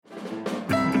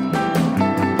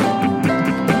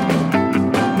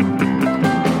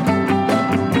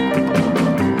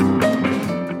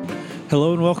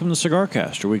welcome to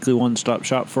CigarCast, your weekly one-stop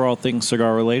shop for all things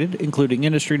cigar-related, including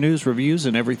industry news, reviews,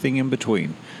 and everything in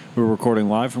between. We're recording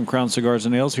live from Crown Cigars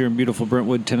and Nails here in beautiful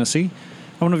Brentwood, Tennessee.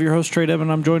 I'm one of your hosts, Trae,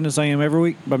 and I'm joined as I am every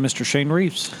week by Mr. Shane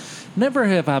Reeves. Never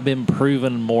have I been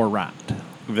proven more right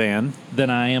than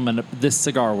I am in this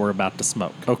cigar we're about to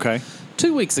smoke. Okay.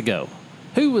 2 weeks ago,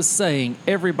 who was saying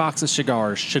every box of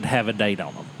cigars should have a date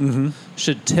on them? Mm-hmm.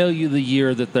 Should tell you the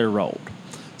year that they're rolled.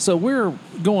 So we're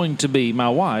going to be, my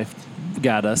wife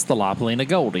got us the Palina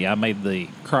Goldie. I made the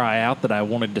cry out that I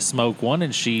wanted to smoke one,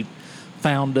 and she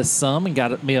found us some and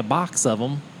got me a box of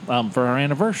them for our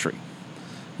anniversary.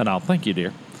 And I'll thank you,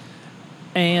 dear.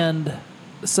 And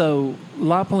so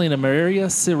Palina Maria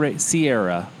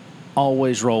Sierra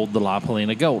always rolled the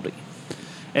Palina Goldie.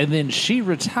 And then she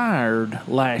retired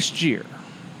last year.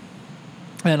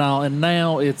 And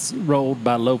now it's rolled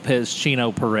by Lopez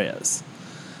Chino Perez.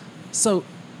 So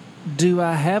do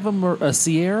I have a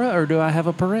Sierra or do I have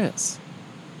a Perez?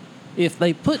 If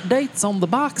they put dates on the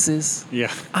boxes,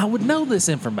 yeah, I would know this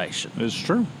information. It's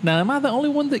true. Now, am I the only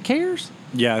one that cares?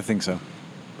 Yeah, I think so.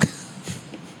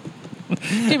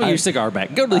 Give me your cigar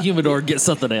back. Go to the humidor and get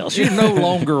something else. You're no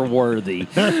longer worthy.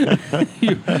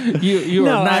 You're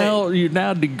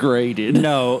now degraded.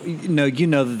 No, you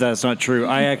know that's not true.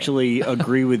 I actually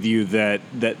agree with you that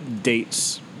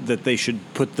dates that they should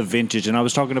put the vintage, and I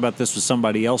was talking about this with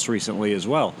somebody else recently as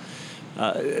well.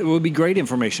 It would be great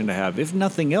information to have. If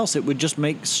nothing else, it would just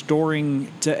make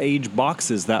storing to age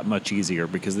boxes that much easier,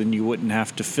 because then you wouldn't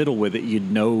have to fiddle with it.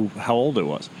 You'd know how old it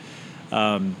was.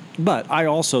 But I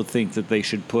also think that they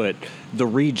should put the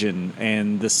region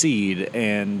and the seed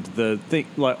and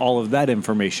all of that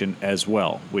information as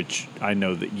well, which I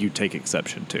know that you take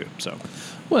exception to. So,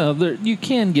 well, you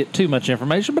can get too much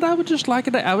information, but I would just like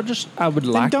it. I would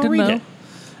like to know.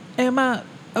 Am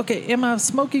I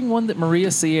smoking one that Maria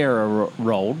Sierra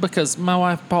rolled because my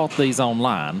wife bought these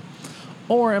online?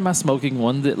 Or am I smoking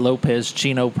one that Lopez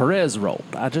Chino Perez rolled?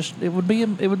 It would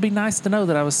be nice to know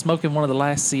that I was smoking one of the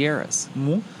last Sierras.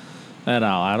 Mm-hmm. And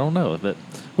I don't know, but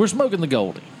we're smoking the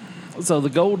Goldie. So the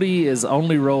Goldie is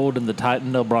only rolled in the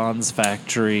Titan del Bronze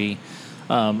factory.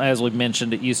 As we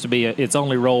mentioned, it's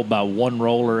only rolled by one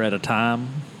roller at a time.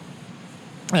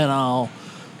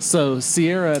 So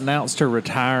Sierra announced her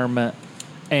retirement,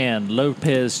 and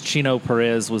Lopez Chino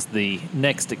Perez was the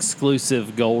next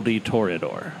exclusive Goldie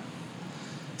Toreador.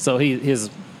 So his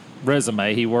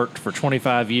resume, he worked for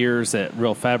 25 years at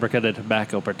Real Fábrica de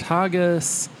Tobacco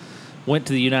Portagas, went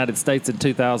to the United States in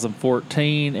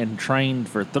 2014, and trained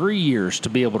for 3 years to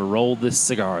be able to roll this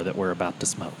cigar that we're about to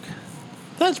smoke.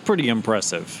 That's pretty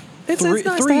impressive. It's nice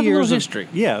to have a little history.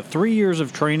 3 years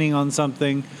of training on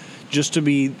something just to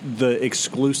be the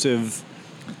exclusive,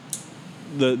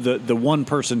 the one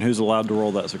person who's allowed to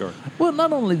roll that cigar. Well,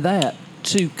 not only that,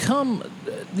 you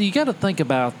got to think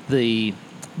about the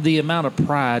amount of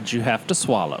pride you have to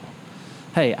swallow.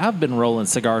 Hey, I've been rolling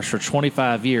cigars for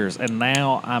 25 years, and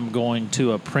now I'm going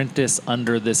to apprentice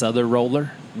under this other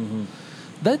roller. Mm-hmm.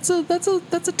 That's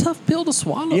a tough pill to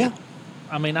swallow. Yeah.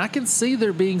 I mean, I can see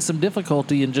there being some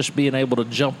difficulty in just being able to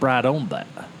jump right on that.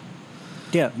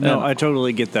 Yeah, no, I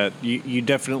totally get that. You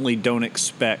definitely don't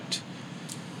expect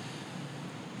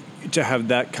to have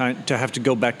to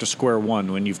go back to square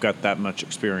one when you've got that much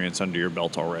experience under your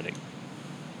belt already.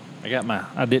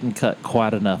 I didn't cut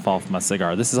quite enough off my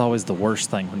cigar. This is always the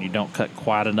worst thing when you don't cut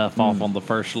quite enough off on the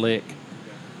first lick.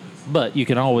 But you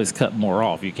can always cut more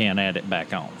off. You can't add it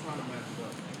back on.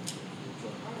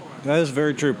 That is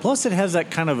very true. Plus, it has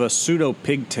that kind of a pseudo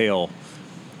pigtail,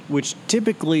 which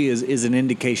typically is an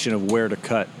indication of where to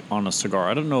cut on a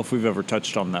cigar. I don't know if we've ever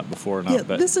touched on that before or not. Yeah,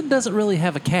 but this one doesn't really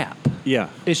have a cap. Yeah.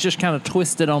 It's just kind of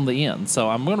twisted on the end. So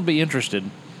I'm going to be interested.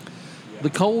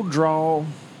 The cold draw,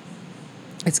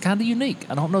 it's kind of unique.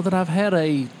 I don't know that I've had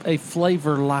a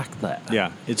flavor like that.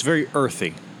 Yeah, it's very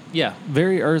earthy. Yeah,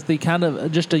 very earthy, kind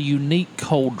of just a unique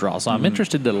cold draw. So I'm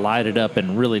interested to light it up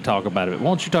and really talk about it. Why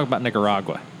don't you talk about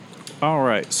Nicaragua? All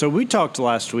right. So we talked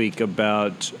last week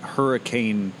about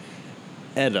Hurricane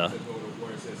Eta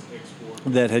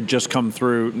that had just come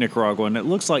through Nicaragua, and it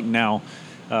looks like now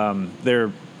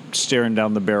they're staring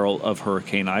down the barrel of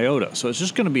Hurricane Iota. So it's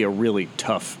just going to be a really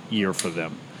tough year for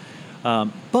them.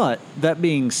 But that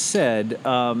being said,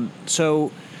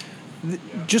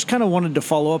 just kind of wanted to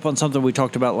follow up on something we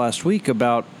talked about last week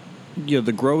about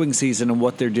the growing season and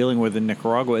what they're dealing with in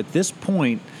Nicaragua. At this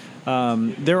point,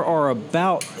 there are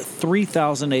about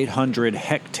 3,800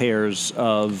 hectares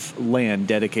of land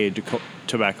dedicated to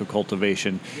tobacco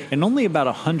cultivation, and only about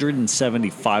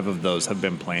 175 of those have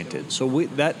been planted. So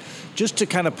that just to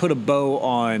kind of put a bow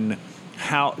on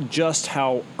how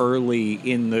early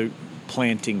in the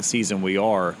planting season we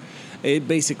are, it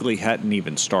basically hadn't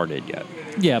even started yet.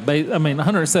 Yeah,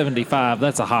 175,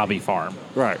 that's a hobby farm.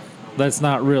 Right. That's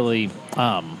not really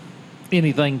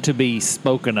anything to be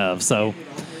spoken of. So,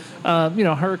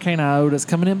 Hurricane Iota's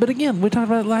coming in. But again, we talked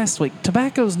about it last week.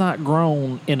 Tobacco's not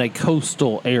grown in a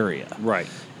coastal area. Right.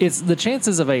 It's the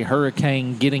chances of a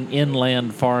hurricane getting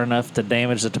inland far enough to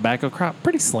damage the tobacco crop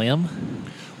pretty slim.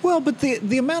 Well, but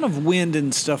the amount of wind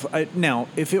and stuff. Now,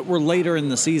 if it were later in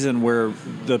the season where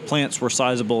the plants were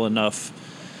sizable enough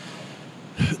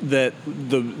that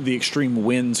the extreme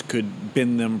winds could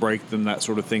bend them, break them, that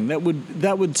sort of thing, that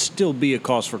would still be a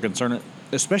cause for concern.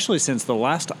 Especially since the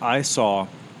last I saw,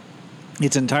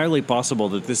 it's entirely possible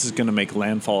that this is going to make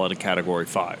landfall at a Category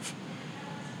 5,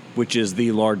 which is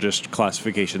the largest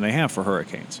classification they have for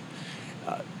hurricanes.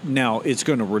 Now, it's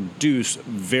going to reduce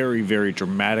very, very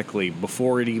dramatically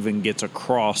before it even gets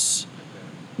across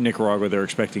Nicaragua. They're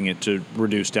expecting it to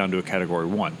reduce down to a Category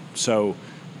 1. So,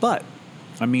 but,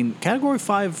 Category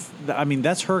 5,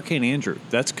 that's Hurricane Andrew.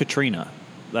 That's Katrina.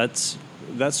 That's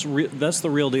the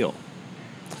real deal.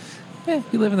 Yeah,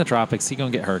 you live in the tropics, you're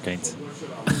going to get hurricanes.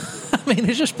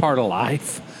 It's just part of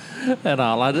life. And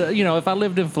all. If I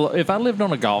lived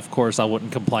on a golf course, I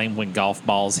wouldn't complain when golf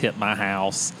balls hit my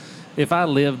house. If I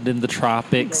lived in the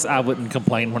tropics, I wouldn't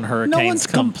complain when hurricanes come No one's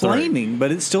complaining, through.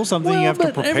 But it's still something you have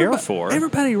to prepare for.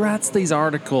 Everybody writes these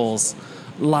articles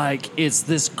like it's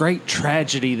this great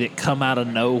tragedy that come out of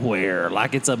nowhere,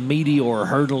 like it's a meteor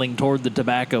hurtling toward the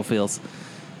tobacco fields.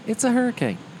 It's a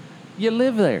hurricane. You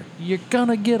live there. You're going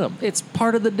to get them. It's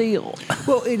part of the deal.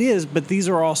 Well, it is, but these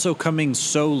are also coming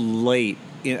so late.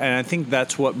 And I think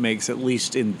that's what makes, at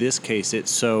least in this case,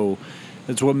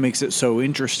 that's what makes it so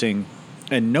interesting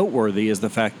and noteworthy is the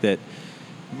fact that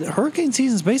the hurricane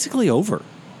season is basically over.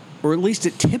 Or at least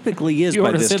it typically is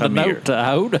by this time of year. You sent a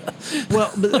note to Ioda.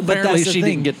 Well, but apparently that's she the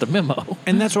thing. didn't get the memo.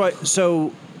 And that's why,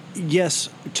 so yes,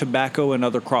 tobacco and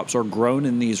other crops are grown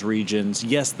in these regions.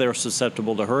 Yes, they're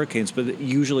susceptible to hurricanes, but it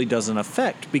usually doesn't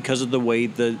affect because of the way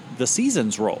the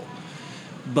seasons roll.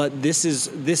 But this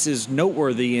is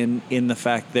noteworthy in the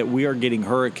fact that we are getting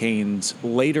hurricanes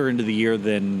later into the year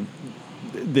than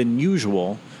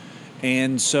usual,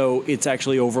 and so it's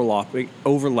actually overlapping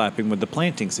with the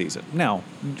planting season. Now,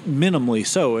 minimally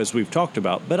so, as we've talked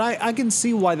about, but I can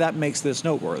see why that makes this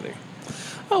noteworthy.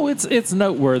 Oh, it's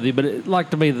noteworthy, but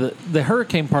to me, the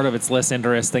hurricane part of it's less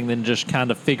interesting than just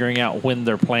kind of figuring out when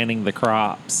they're planting the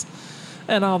crops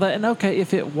and all that. And okay,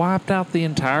 if it wiped out the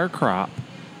entire crop,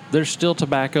 there's still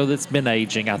tobacco that's been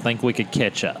aging. I think we could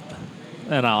catch up.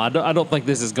 And I don't think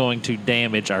this is going to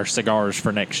damage our cigars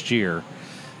for next year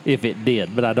if it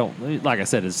did. But I don't, like I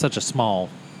said, it's such a small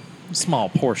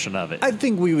portion of it. I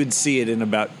think we would see it in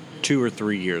about 2 or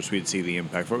 3 years. We'd see the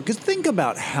impact for it. Because think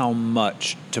about how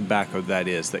much tobacco that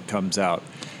is that comes out.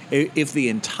 If the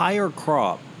entire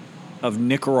crop of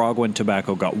Nicaraguan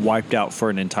tobacco got wiped out for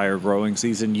an entire growing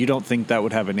season, you don't think that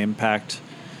would have an impact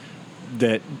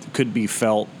that could be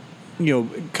felt?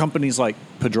 Companies like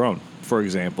Padron, for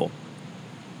example,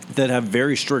 that have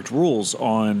very strict rules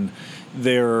on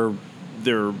their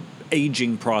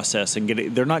aging process and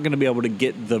they're not going to be able to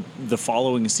get the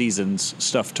following season's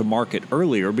stuff to market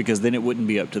earlier because then it wouldn't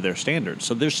be up to their standards.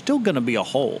 So there's still going to be a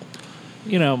hole.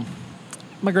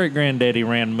 My great-granddaddy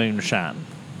ran moonshine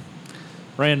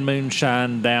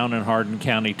down in Hardin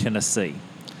County, Tennessee.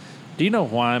 Do you know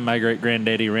why my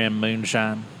great-granddaddy ran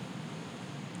moonshine?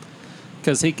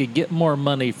 Because he could get more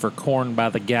money for corn by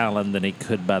the gallon than he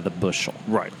could by the bushel.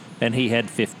 Right. And he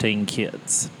had 15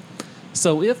 kids.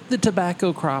 So if the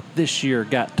tobacco crop this year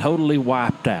got totally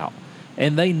wiped out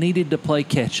and they needed to play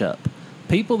catch up,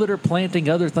 people that are planting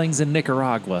other things in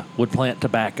Nicaragua would plant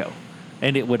tobacco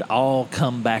and it would all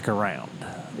come back around.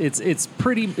 It's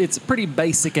pretty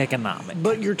basic economics.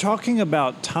 But you're talking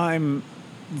about time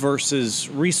versus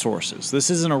resources. This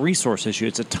isn't a resource issue.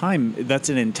 It's a time. That's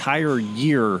an entire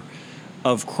year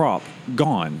of crop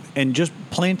gone. And just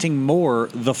planting more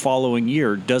the following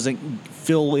year doesn't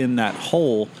fill in that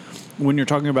hole when you're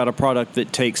talking about a product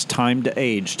that takes time to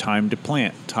age, time to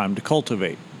plant, time to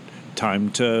cultivate, time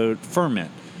to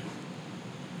ferment.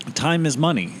 Time is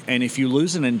money. And if you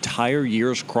lose an entire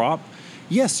year's crop,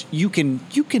 yes, you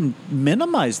can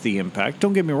minimize the impact.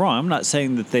 Don't get me wrong. I'm not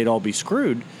saying that they'd all be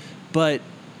screwed, but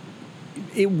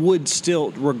it would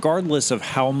still, regardless of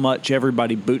how much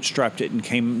everybody bootstrapped it and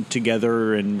came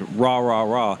together and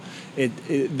rah,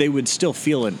 they would still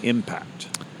feel an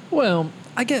impact. Well,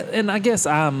 I guess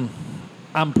I'm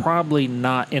probably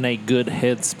not in a good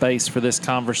headspace for this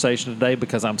conversation today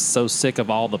because I'm so sick of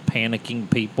all the panicking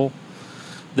people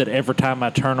that every time I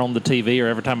turn on the TV or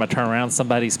every time I turn around,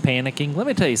 somebody's panicking. Let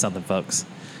me tell you something, folks.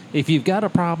 If you've got a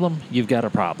problem, you've got a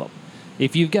problem.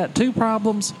 If you've got two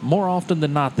problems, more often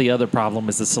than not, the other problem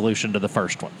is the solution to the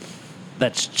first one.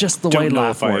 That's just the way life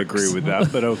works. Don't know if I agree with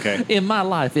that, but okay. In my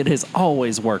life, it has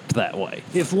always worked that way.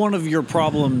 If one of your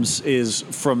problems is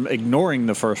from ignoring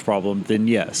the first problem, then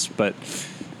yes. But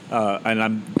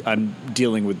and I'm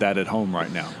dealing with that at home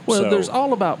right now. Well, there's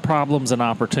all about problems and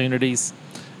opportunities,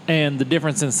 and the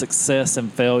difference in success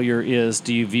and failure is: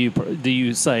 do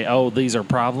you say, "Oh, these are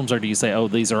problems," or do you say, "Oh,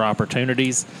 these are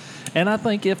opportunities"? And I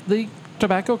think if the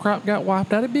tobacco crop got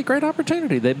wiped out, it'd be a great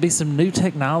opportunity. There'd be some new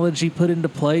technology put into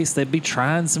place. They'd be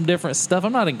trying some different stuff.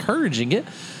 I'm not encouraging it,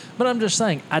 but I'm just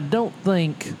saying I don't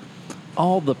think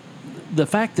all the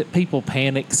fact that people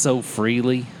panic so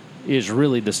freely is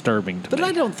really disturbing to me. But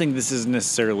I don't think this is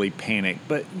necessarily panic.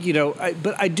 But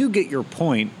I do get your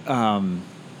point. I'm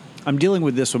dealing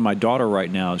with this with my daughter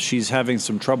right now. She's having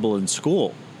some trouble in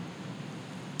school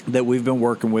that we've been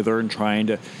working with her and trying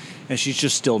to, and she's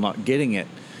just still not getting it.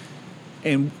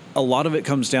 And a lot of it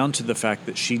comes down to the fact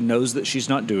that she knows that she's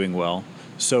not doing well.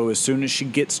 So as soon as she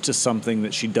gets to something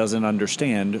that she doesn't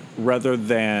understand, rather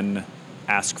than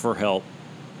ask for help,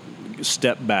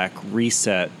 step back,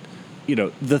 reset,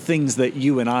 the things that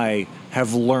you and I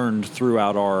have learned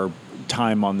throughout our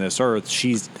time on this earth,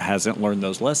 she hasn't learned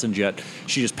those lessons yet.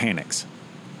 She just panics.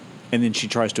 And then she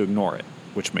tries to ignore it,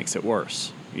 which makes it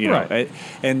worse. Right.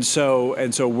 And so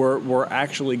we're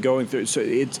actually going through. So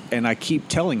and I keep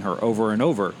telling her over and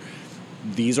over,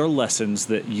 these are lessons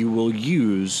that you will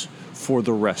use for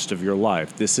the rest of your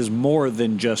life. This is more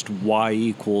than just y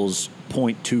equals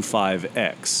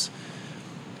 0.25x.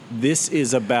 This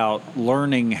is about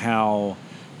learning how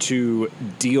to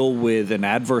deal with an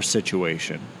adverse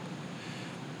situation,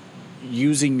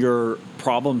 using your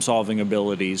problem-solving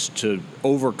abilities to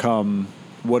overcome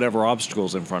whatever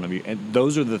obstacles in front of you. And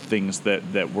those are the things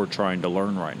that we're trying to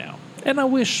learn right now. And I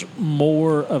wish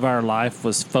more of our life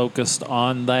was focused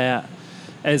on that,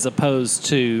 as opposed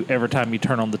to every time you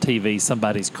turn on the TV,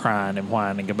 somebody's crying and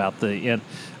whining about and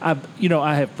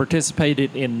I have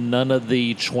participated in none of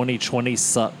the 2020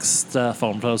 sucks stuff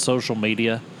on social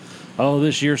media. Oh,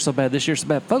 this year's so bad. This year's so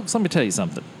bad. Folks, let me tell you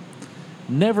something.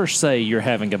 Never say you're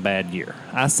having a bad year.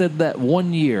 I said that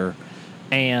one year.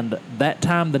 And that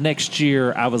time the next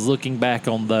year, I was looking back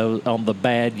on the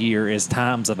bad year as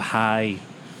times of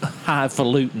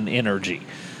highfalutin energy.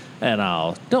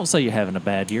 And don't say you're having a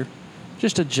bad year.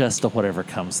 Just adjust to whatever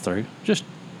comes through. Just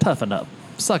toughen up.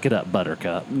 Suck it up,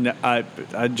 buttercup. No, I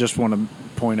just want to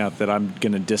point out that I'm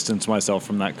going to distance myself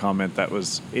from that comment. That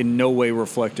was in no way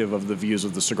reflective of the views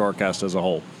of the CigarCast as a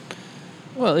whole.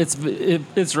 Well,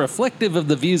 it's reflective of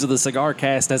the views of the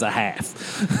CigarCast as a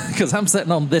half, because I'm sitting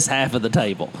on this half of the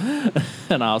table.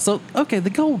 And also, okay, the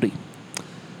Goldie.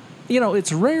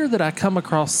 It's rare that I come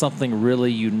across something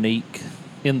really unique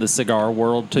in the cigar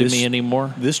world to me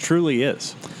anymore. This truly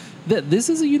is. This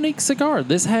is a unique cigar.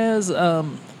 This has,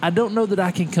 I don't know that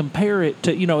I can compare it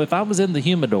to, if I was in the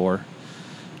humidor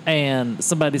and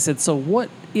somebody said, so what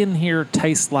in here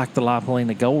tastes like the La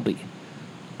Palina Goldie?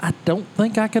 I don't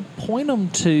think I could point them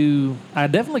to... I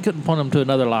definitely couldn't point them to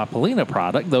another La Palina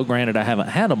product, though granted I haven't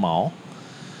had them all.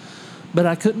 But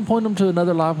I couldn't point them to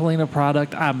another La Palina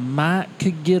product. I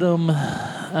could get them...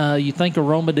 you think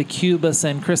Aroma de Cuba,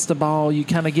 San Cristobal, you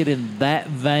kind of get in that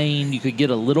vein. You could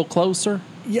get a little closer.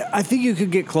 Yeah, I think you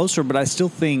could get closer, but I still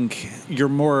think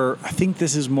I think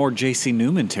this is more J.C.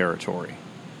 Newman territory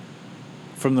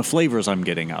from the flavors I'm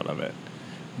getting out of it.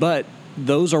 But...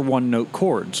 those are one-note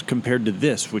chords compared to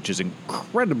this, which is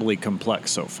incredibly complex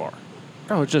so far.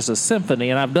 Oh, it's just a symphony,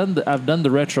 and I've done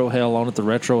the retro hell on it. The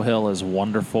retro hell is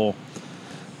wonderful.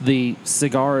 The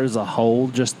cigar as a whole,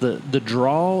 just the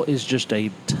draw is just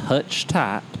a touch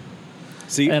tight.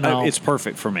 See, it's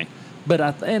perfect for me. But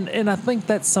I think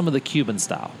that's some of the Cuban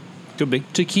style. Could be.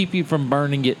 To keep you from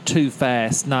burning it too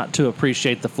fast, not to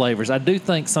appreciate the flavors. I do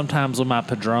think sometimes with my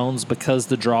Padrones, because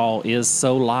the draw is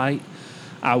so light,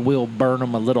 I will burn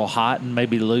them a little hot and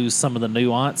maybe lose some of the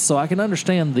nuance. So I can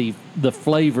understand the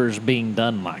flavors being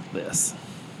done like this.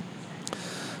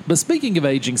 But speaking of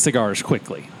aging cigars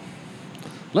quickly,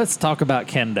 let's talk about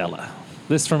Candela.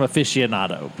 This from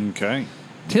Aficionado. Okay.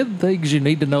 10 things you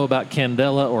need to know about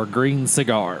Candela or green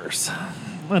cigars.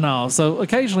 And all. So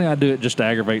occasionally I do it just to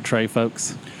aggravate Trae,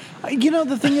 folks.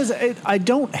 The thing is, I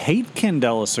don't hate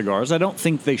Candela cigars. I don't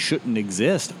think they shouldn't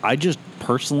exist. I just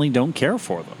personally don't care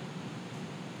for them.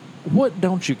 What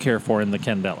don't you care for in the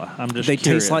Candela? I'm just curious. They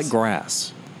taste like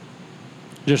grass.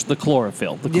 Just the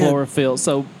chlorophyll. Chlorophyll.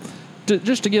 So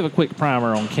just to give a quick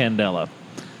primer on Candela.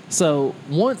 So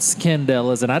once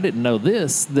Candelas, and I didn't know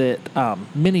this, that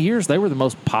many years they were the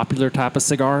most popular type of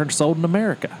cigar sold in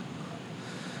America.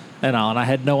 and I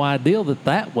had no idea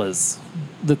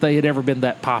that they had ever been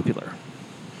that popular.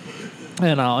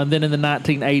 And then in the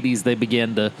 1980s, they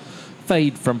began to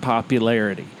fade from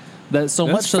popularity. That's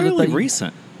much so that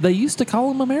recent. They used to call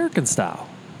them American style.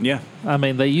 Yeah. I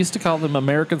mean, they used to call them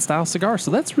American style cigars.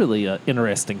 So that's really an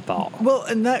interesting thought. Well,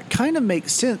 and that kind of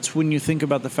makes sense when you think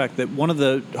about the fact that one of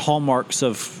the hallmarks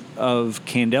of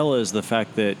Candela is the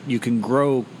fact that you can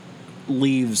grow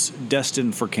leaves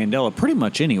destined for Candela pretty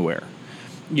much anywhere.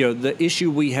 The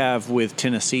issue we have with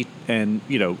Tennessee and,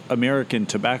 American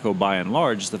tobacco by and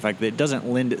large is the fact that it doesn't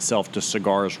lend itself to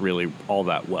cigars really all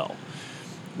that well.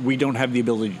 We don't have the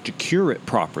ability to cure it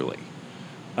properly,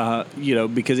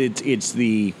 because it's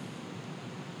the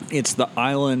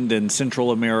island and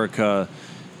Central America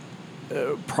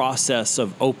process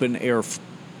of open air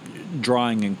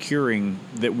drying and curing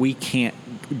that we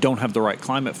don't have the right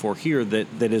climate for here.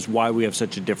 That is why we have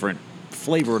such a different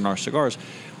flavor in our cigars.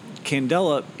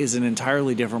 Candela is an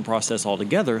entirely different process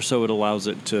altogether, so it allows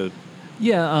it to...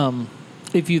 Yeah,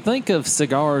 if you think of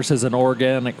cigars as an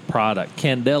organic product,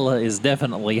 Candela is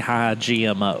definitely high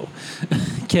GMO.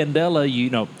 Candela,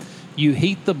 you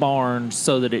heat the barn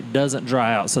so that it doesn't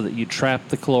dry out, so that you trap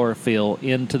the chlorophyll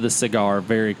into the cigar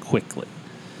very quickly,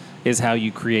 is how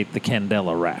you create the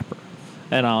Candela wrapper.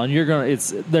 And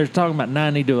they're talking about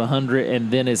 90 to 100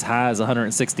 and then as high as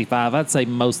 165. I'd say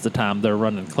most of the time they're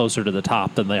running closer to the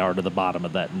top than they are to the bottom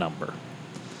of that number.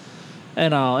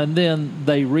 And then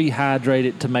they rehydrate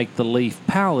it to make the leaf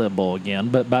palatable again,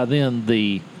 but by then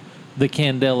the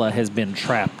Candela has been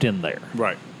trapped in there.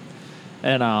 Right.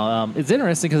 And it's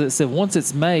interesting because it said once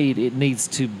it's made, it needs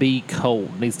to be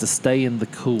cold. It needs to stay in the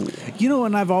cool.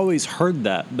 And I've always heard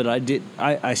that, but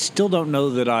I still don't know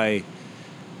that I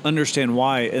understand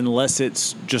why, unless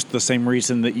it's just the same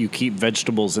reason that you keep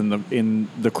vegetables in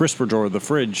the crisper drawer of the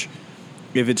fridge.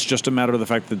 If it's just a matter of the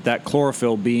fact that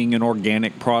chlorophyll, being an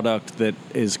organic product that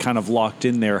is kind of locked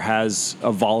in there, has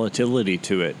a volatility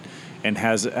to it and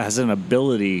has an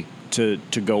ability to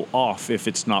go off if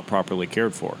it's not properly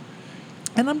cared for.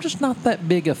 And I'm just not that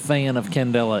big a fan of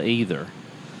Candela either.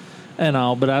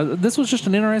 But this was just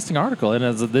an interesting article.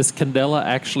 And this Candela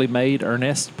actually made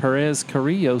Ernest Perez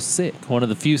Carrillo sick, one of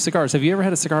the few cigars. Have you ever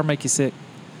had a cigar make you sick?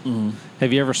 Mm-hmm.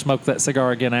 Have you ever smoked that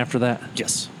cigar again after that?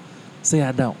 Yes. See,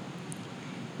 I don't.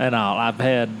 And I've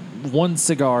had one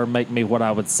cigar make me what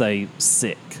I would say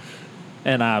sick.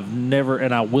 And I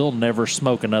will never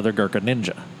smoke another Gurkha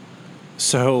Ninja.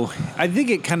 So I think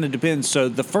it kind of depends. So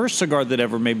the first cigar that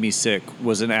ever made me sick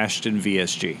was an Ashton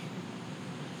VSG.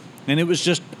 And it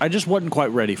was I just wasn't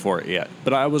quite ready for it yet.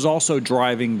 But I was also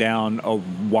driving down a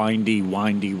windy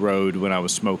road when I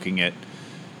was smoking it.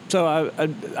 So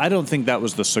I don't think that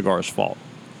was the cigar's fault.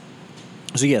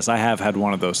 So yes, I have had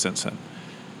one of those since then.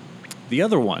 The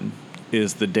other one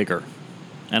is the Digger.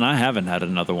 And I haven't had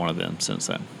another one of them since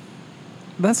then.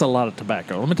 That's a lot of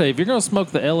tobacco. Let me tell you, if you're going to smoke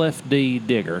the LFD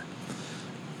Digger,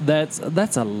 that's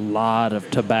a lot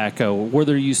of tobacco.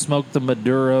 Whether you smoke the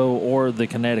Maduro or the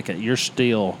Connecticut, you're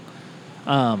still...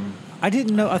 I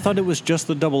didn't know. I thought it was just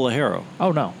the double Ajero.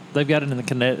 Oh, no. They've got it in the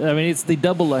Connecticut. I mean, it's the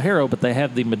double Ajero, but they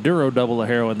have the Maduro double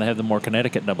Ajero and they have the more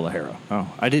Connecticut double Ajero.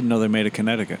 Oh, I didn't know they made a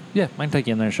Connecticut. Yeah, I can take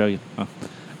you in there and show you. Oh.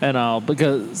 And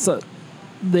because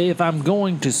if I'm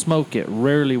going to smoke it,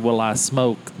 rarely will I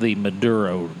smoke the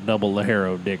Maduro double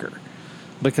Ajero Digger,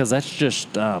 because that's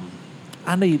just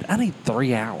I need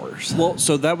 3 hours. Well,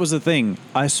 so that was the thing.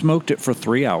 I smoked it for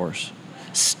 3 hours,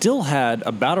 still had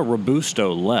about a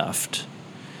Robusto left,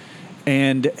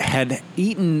 and had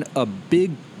eaten a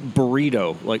big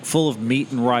burrito, like full of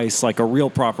meat and rice, like a real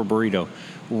proper burrito,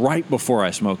 right before I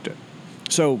smoked it.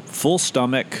 So full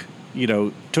stomach,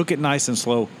 took it nice and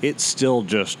slow. It still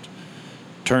just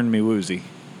turned me woozy.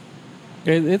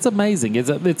 It's amazing.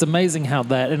 It's amazing how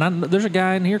that. And there's a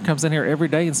guy comes in here every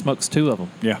day and smokes 2 of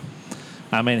them. Yeah.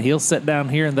 I mean, he'll sit down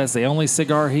here and that's the only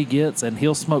cigar he gets, and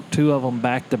he'll smoke 2 of them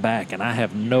back to back, and I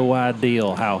have no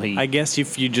idea how he... I guess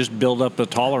if you just build up a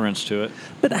tolerance to it.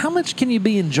 But how much can you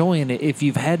be enjoying it if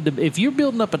you're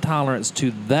building up a tolerance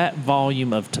to that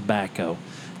volume of tobacco?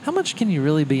 How much can you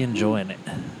really be enjoying it?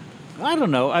 I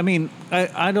don't know. I mean,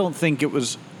 I don't think it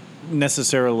was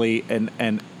necessarily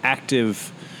an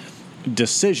active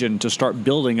decision to start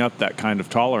building up that kind of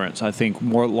tolerance. I think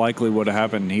more likely what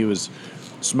happened, he was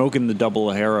smoking the double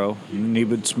Ajero, and he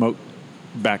would smoke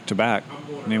back to back.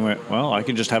 And he went, well, I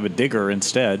can just have a Digger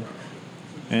instead.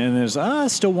 And there's, I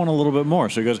still want a little bit more.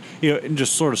 So he goes, it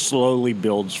just sort of slowly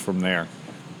builds from there.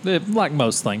 Like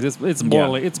most things, it's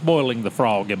boiling. Yeah. It's boiling the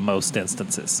frog in most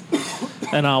instances.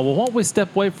 And why don't we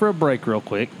step away for a break real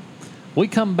quick? We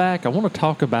come back. I want to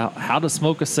talk about how to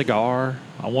smoke a cigar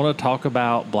I want to talk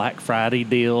about Black Friday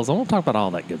deals. I want to talk about all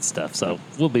that good stuff. So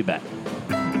we'll be back.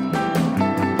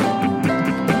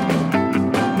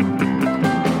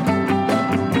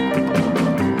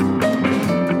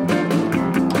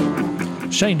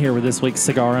 Shane here with this week's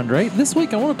Cigar Under 8. This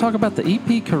week I want to talk about the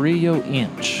EP Carrillo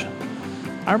Inch.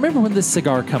 I remember when this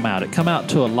cigar come out. It come out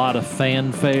to a lot of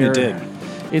fanfare. It did.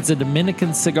 It's a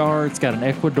Dominican cigar. It's got an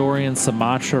Ecuadorian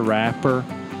Sumatra wrapper.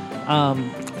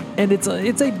 And it's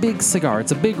a big cigar.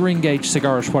 It's a big ring gauge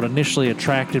cigar is what initially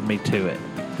attracted me to it.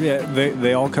 Yeah,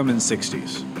 they all come in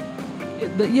 60s.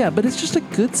 Yeah, but it's just a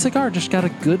good cigar. Just got a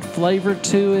good flavor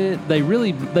to it.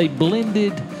 They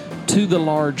blended to the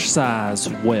large size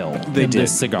well in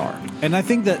this cigar. And I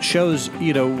think that shows,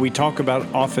 we talk about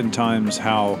oftentimes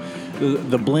how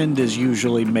the blend is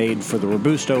usually made for the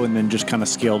Robusto and then just kind of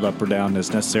scaled up or down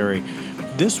as necessary.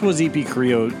 This was EP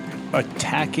Carrillo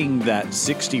attacking that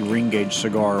 60 ring gauge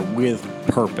cigar with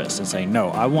purpose and saying, no,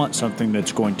 I want something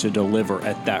that's going to deliver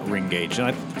at that ring gauge.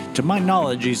 And to my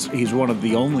knowledge, he's one of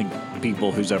the only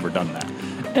people who's ever done that.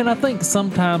 And I think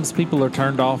sometimes people are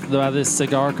turned off by this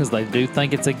cigar because they do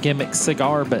think it's a gimmick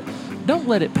cigar, but don't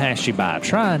let it pass you by.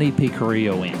 Try an EP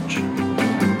Carrillo Inch.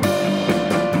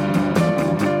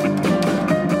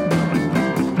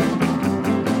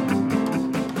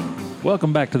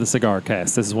 Welcome back to the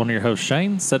CigarCast. This is one of your hosts,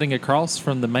 Shane, sitting across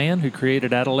from the man who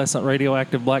created adolescent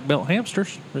radioactive black belt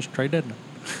hamsters, Mr. Trae Dedman.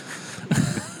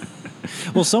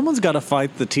 Well, someone's got to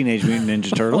fight the Teenage Mutant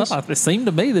Ninja Turtles. Well, it seemed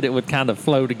to me that it would kind of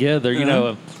flow together.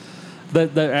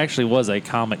 There actually was a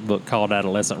comic book called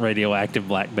Adolescent Radioactive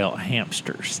Black Belt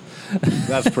Hamsters.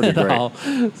 That's pretty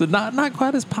great. So not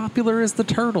quite as popular as the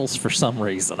Turtles for some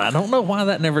reason. I don't know why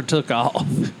that never took off.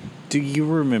 Do you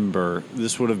remember,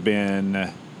 this would have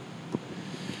been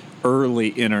early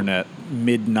internet,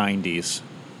 mid-90s,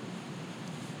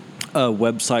 a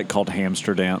website called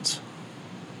Hamster Dance?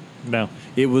 No.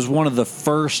 It was one of the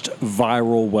first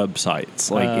viral websites.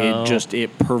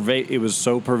 It was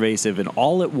so pervasive, and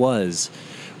all it was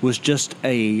just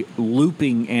a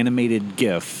looping animated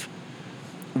GIF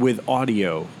with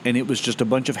audio, and it was just a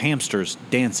bunch of hamsters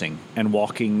dancing and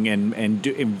walking and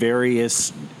doing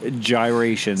various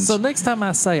gyrations. So next time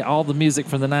I say all the music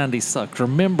from the 90s sucked,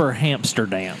 remember Hamster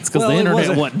Dance, because the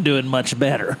internet wasn't doing much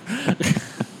better.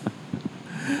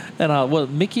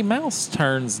 And Mickey Mouse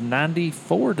turns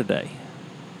 94 today.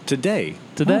 Today.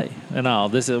 Huh. And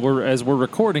as we're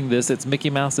recording this, it's Mickey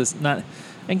Mouse is not.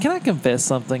 And can I confess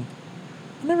something?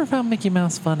 I never found Mickey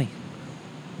Mouse funny.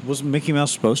 Was Mickey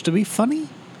Mouse supposed to be funny?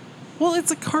 Well,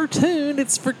 it's a cartoon.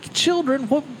 It's for children.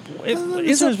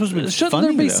 Shouldn't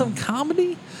there be some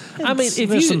comedy?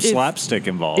 There's some slapstick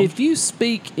involved. If you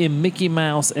speak in Mickey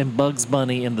Mouse and Bugs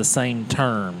Bunny in the same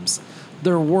terms,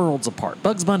 they're worlds apart.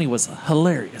 Bugs Bunny was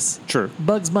hilarious. True.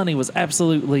 Bugs Bunny was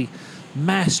absolutely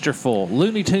masterful.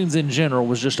 Looney Tunes in general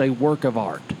was just a work of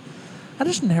art. I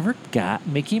just never got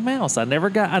Mickey Mouse. I never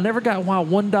got why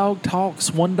one dog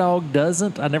talks, one dog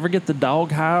doesn't. I never get the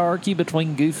dog hierarchy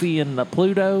between Goofy and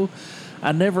Pluto.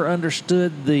 I never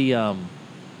understood the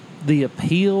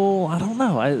appeal. I don't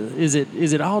know. Is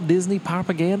it all Disney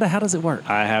propaganda? How does it work?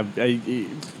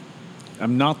 I'm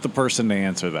not the person to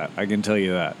answer that. I can tell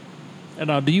you that.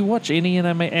 And do you watch any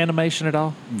animation at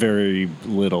all? Very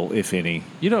little, if any.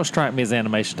 You don't strike me as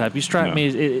animation type. You strike me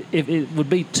as if it would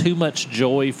be too much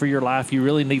joy for your life. You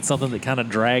really need something that kind of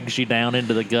drags you down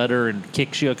into the gutter and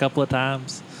kicks you a couple of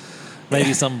times.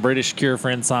 Maybe some British cure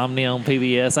for insomnia on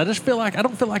PBS. I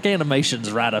don't feel like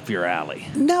animation's right up your alley.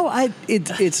 No,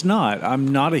 it's not. I'm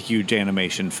not a huge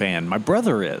animation fan. My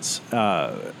brother is,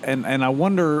 and I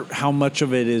wonder how much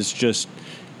of it is just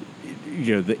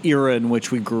the era in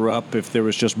which we grew up. If there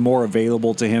was just more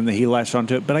available to him that he latched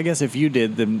onto it. But I guess if you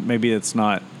did, then maybe it's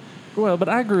not. Well, but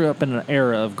I grew up in an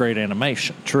era of great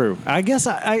animation. True. I guess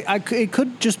it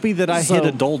could just be that I hit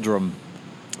a doldrum.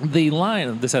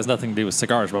 This has nothing to do with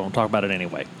cigars, but I won't talk about it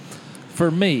anyway.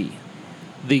 For me,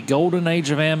 the golden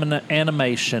age of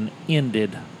animation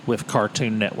ended with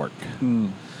Cartoon Network.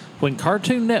 When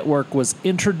Cartoon Network was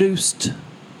introduced,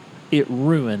 it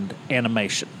ruined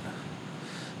animation.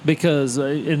 Because,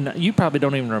 and you probably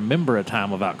don't even remember a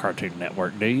time without Cartoon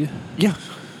Network, do you? Yeah.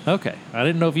 Okay. I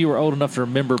didn't know if you were old enough to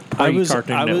remember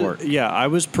pre-Cartoon Network. I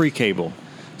was pre-cable.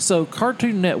 So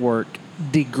Cartoon Network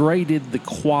degraded the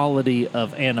quality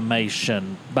of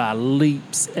animation by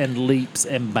leaps and leaps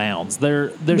and bounds.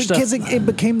 Because it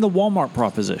became the Walmart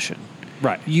proposition.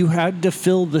 Right. You had to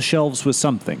fill the shelves with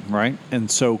something, right? And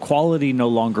so quality no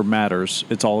longer matters.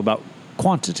 It's all about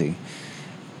quantity.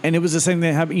 And it was the same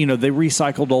thing that happened. They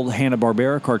recycled old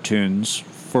Hanna-Barbera cartoons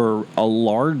for a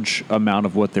large amount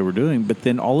of what they were doing, but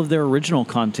then all of their original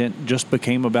content just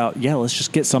became about, let's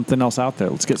just get something else out there.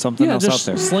 Let's get something else out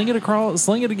there. Sling it across,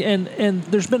 sling it again. And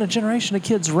there's been a generation of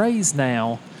kids raised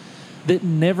now that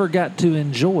never got to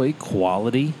enjoy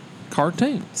quality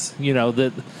cartoons.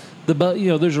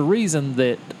 There's a reason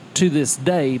that to this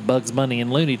day, Bugs Bunny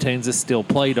and Looney Tunes is still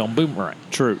played on Boomerang.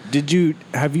 True.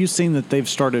 Have you seen that they've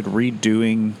started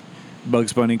redoing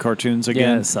Bugs Bunny cartoons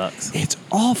again? Yeah, it sucks. It's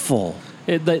awful.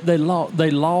 They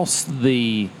lost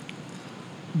the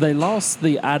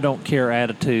I don't care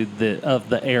attitude of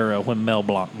the era when Mel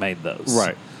Blanc made those.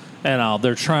 Right. And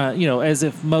they're trying, as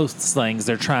if most things,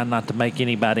 they're trying not to make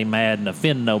anybody mad and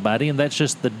offend nobody, and that's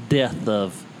just the death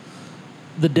of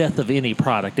any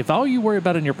product. If all you worry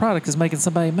about in your product is making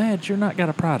somebody mad, you're not got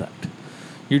a product.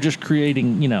 You're just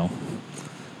creating,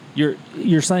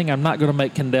 you're saying I'm not going to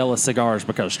make Candela cigars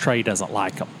because Trae doesn't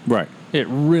like them. Right. It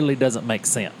really doesn't make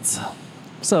sense.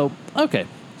 So, okay,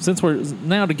 since we're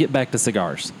now to get back to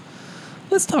cigars,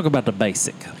 let's talk about the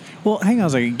basic. Well, hang on a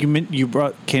second. You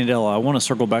brought Candela. I want to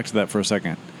circle back to that for a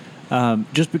second,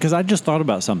 just because I just thought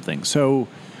about something. So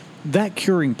that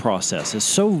curing process is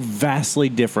so vastly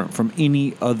different from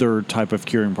any other type of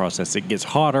curing process. It gets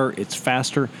hotter. It's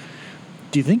faster.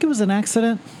 Do you think it was an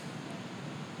accident?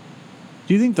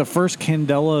 Do you think the first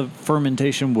Candela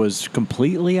fermentation was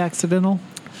completely accidental?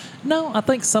 No, I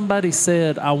think somebody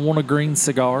said, I want a green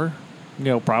cigar,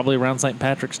 probably around St.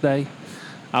 Patrick's Day.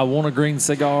 I want a green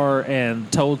cigar, and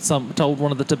told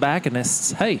one of the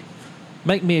tobacconists, hey,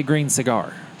 make me a green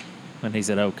cigar. And he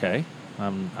said, okay.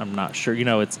 I'm not sure.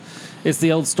 It's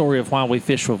the old story of why we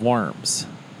fish with worms.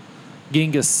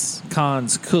 Genghis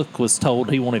Khan's cook was told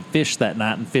he wanted fish that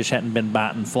night, and fish hadn't been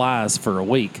biting flies for a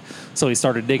week. So he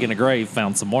started digging a grave,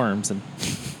 found some worms, and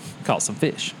caught some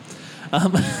fish. I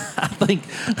think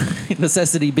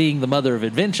necessity being the mother of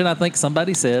invention, I think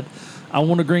somebody said, I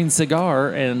want a green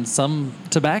cigar, and some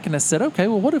tobacconist said, okay,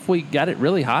 well, what if we got it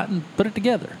really hot and put it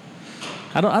together?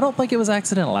 I don't think it was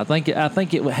accidental. I think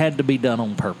it had to be done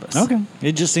on purpose. Okay.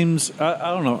 It just seems,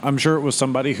 I don't know. I'm sure it was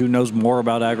somebody who knows more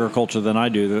about agriculture than I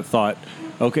do that thought,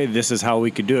 okay, this is how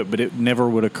we could do it. But it never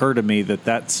would occur to me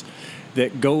that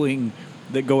going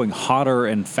hotter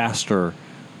and faster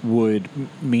would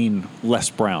mean less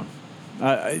brown.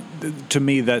 To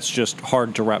me, that's just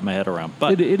hard to wrap my head around.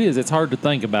 But it is. It's hard to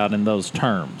think about in those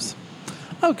terms.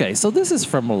 Okay, so this is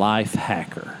from Life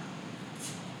Hacker.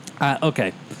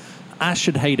 I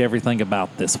should hate everything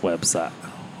about this website.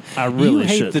 I really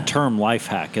should. You hate the term life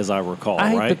hack, as I recall,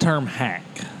 right? I hate the term hack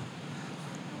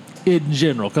in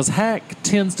general, because hack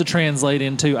tends to translate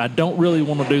into I don't really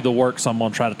want to do the work, so I'm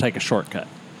going to try to take a shortcut.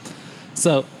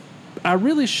 So I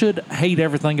really should hate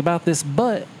everything about this,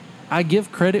 but I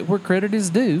give credit where credit is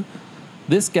due.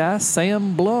 This guy,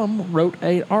 Sam Blum, wrote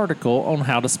an article on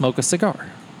how to smoke a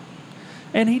cigar.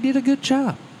 And he did a good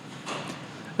job.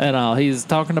 And he's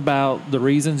talking about the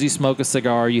reasons you smoke a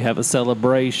cigar. You have a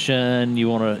celebration. You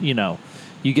want to,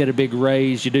 you get a big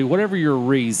raise. You do whatever your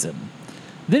reason.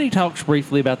 Then he talks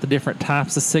briefly about the different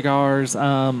types of cigars.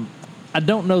 I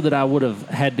don't know that I would have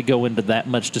had to go into that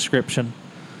much description.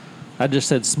 I just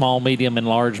said small, medium, and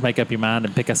large. Make up your mind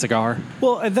and pick a cigar.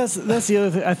 Well, that's the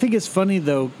other thing. I think it's funny,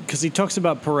 though, because he talks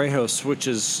about Parejos, which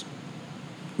is,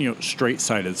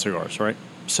 straight-sided cigars, right?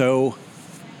 So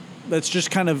that's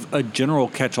just kind of a general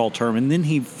catch-all term. And then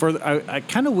I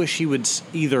kind of wish he would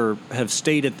either have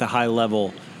stayed at the high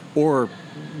level or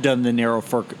done the narrow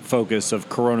focus of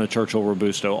Corona, Churchill,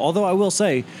 Robusto. Although I will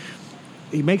say,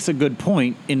 he makes a good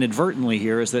point inadvertently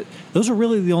here, is that those are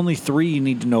really the only three you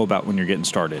need to know about when you're getting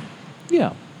started.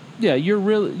 Yeah. You're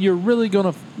really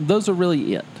gonna. Those are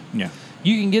really it. Yeah.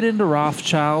 You can get into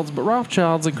Rothschilds, but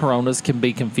Rothschilds and Coronas can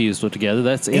be confused with together.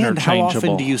 That's interchangeable. And how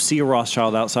often do you see a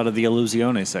Rothschild outside of the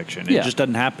Illusione section? It just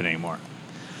doesn't happen anymore.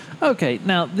 Okay,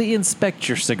 now the inspect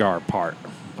your cigar part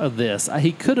of this,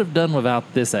 he could have done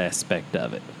without this aspect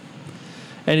of it.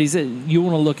 And he said you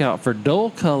want to look out for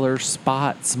dull color,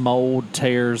 spots, mold,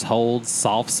 tears, holds,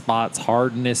 soft spots,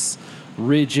 hardness,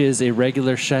 ridges,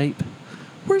 irregular shape.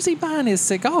 Where's he buying his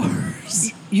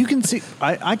cigars? You can see,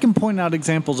 I can point out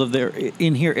examples of there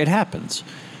in here. It happens,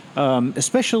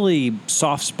 especially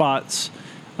soft spots,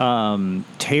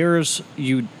 tears.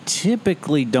 You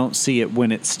typically don't see it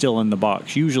when it's still in the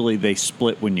box. Usually they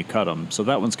split when you cut them, so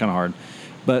that one's kind of hard.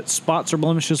 But spots or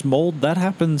blemishes, mold, that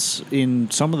happens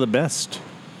in some of the best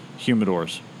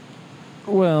humidors.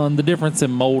 Well, and the difference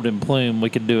in mold and plume, we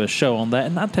could do a show on that.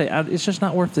 And I tell you, it's just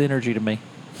not worth the energy to me.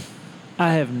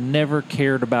 I have never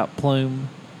cared about plume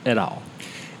at all.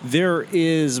 There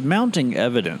is mounting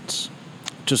evidence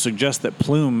to suggest that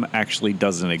plume actually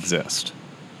doesn't exist.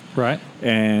 Right.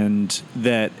 And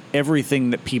that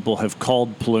everything that people have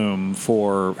called plume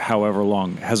for however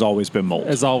long has always been mold.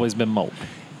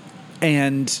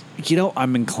 And,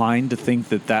 I'm inclined to think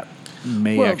that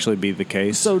may actually be the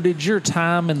case. So did your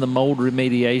time in the mold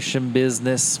remediation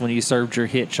business, when you served your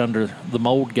hitch under the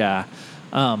mold guy,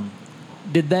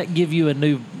 did that give you a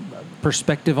new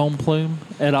perspective on plume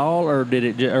at all, or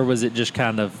was it just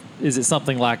kind of, is it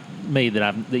something like me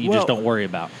that you just don't worry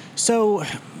about? So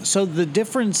the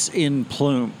difference in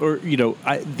plume, or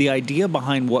the idea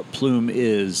behind what plume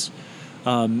is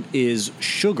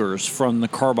sugars from the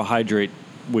carbohydrate,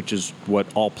 which is what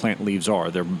all plant leaves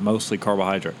are. They're mostly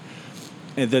carbohydrate,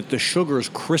 and that the sugars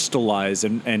crystallize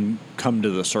and come to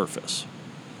the surface.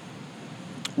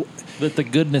 That the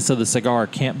goodness of the cigar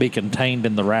can't be contained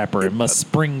in the wrapper; it must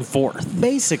spring forth.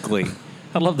 Basically.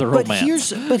 I love the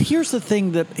romance. But here's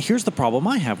the problem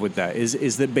I have with that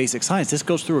is that basic science, this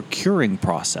goes through a curing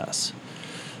process.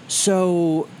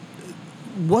 So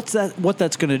what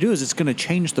that's going to do is it's going to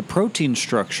change the protein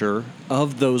structure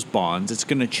of those bonds. It's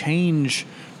going to change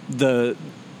the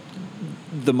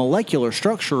molecular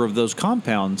structure of those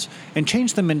compounds and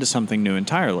change them into something new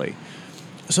entirely.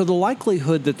 So the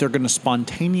likelihood that they're going to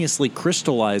spontaneously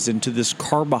crystallize into this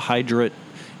carbohydrate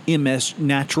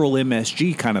natural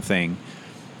MSG kind of thing,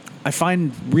 I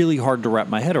find really hard to wrap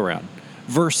my head around,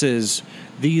 versus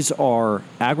these are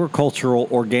agricultural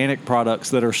organic products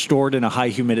that are stored in a high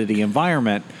humidity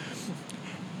environment.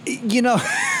 Yeah,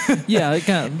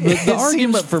 the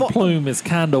argument for plume is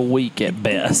kind of weak at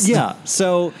best. Yeah.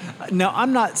 So now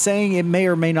I'm not saying it may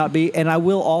or may not be, and I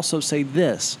will also say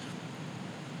this,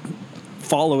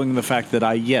 following the fact that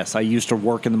I used to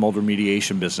work in the mold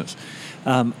remediation business.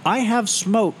 I have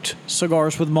smoked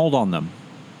cigars with mold on them.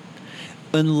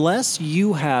 Unless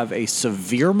you have a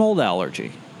severe mold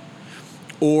allergy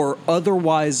or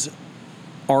otherwise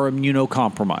are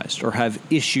immunocompromised or have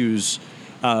issues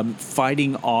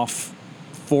fighting off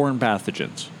foreign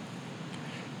pathogens,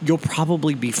 you'll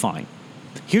probably be fine.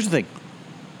 Here's the thing.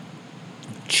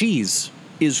 Cheese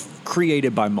is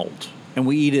created by mold, and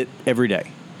we eat it every day.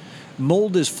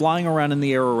 Mold is flying around in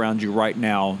the air around you right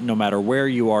now, no matter where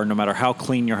you are, no matter how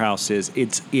clean your house is.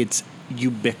 It's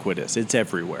ubiquitous. It's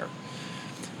everywhere.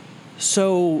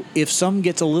 So if some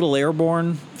gets a little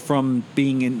airborne from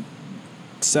being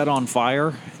set on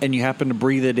fire and you happen to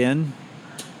breathe it in,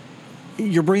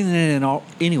 you're breathing it in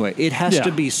anyway. It has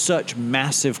to be such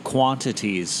massive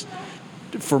quantities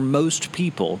for most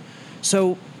people.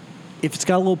 So if it's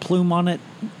got a little plume on it,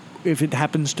 if it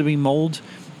happens to be mold,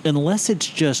 unless it's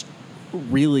just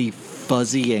really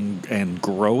fuzzy and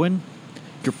growing,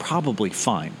 you're probably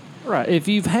fine. Right. If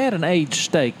you've had an aged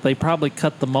steak, they probably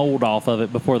cut the mold off of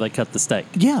it before they cut the steak.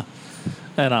 Yeah.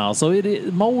 And also,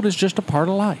 mold is just a part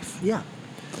of life. Yeah.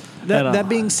 That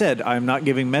being said, I'm not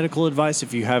giving medical advice.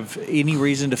 If you have any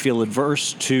reason to feel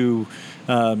adverse to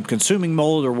consuming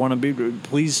mold or want to be,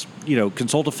 please,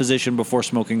 consult a physician before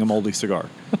smoking a moldy cigar.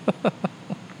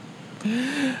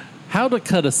 How to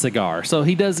cut a cigar. So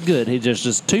he does good. He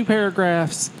just 2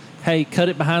 paragraphs. Hey, cut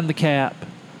it behind the cap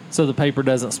so the paper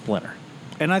doesn't splinter.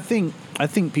 And I think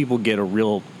people get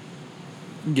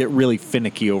really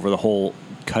finicky over the whole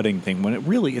cutting thing when it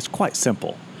really is quite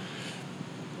simple.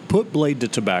 Put blade to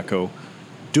tobacco,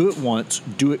 do it once,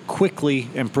 do it quickly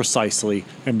and precisely,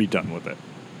 and be done with it.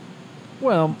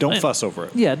 Well, don't fuss over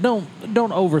it. Yeah, don't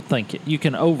overthink it. You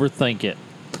can overthink it.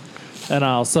 And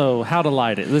also, how to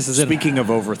light it. This is speaking of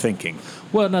overthinking.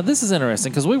 Well, now this is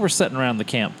interesting because we were sitting around the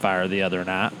campfire the other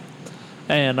night,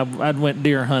 and I went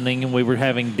deer hunting, and we were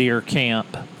having deer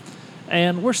camp,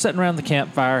 and we're sitting around the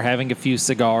campfire having a few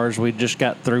cigars. We just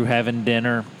got through having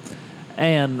dinner,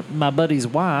 and my buddy's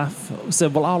wife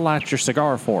said, "Well, I'll light your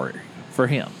cigar for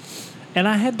him," and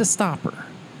I had to stop her.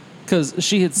 Because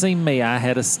she had seen me, I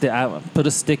put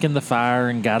a stick in the fire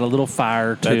and got a little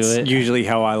fire to it. That's usually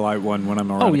how I light one when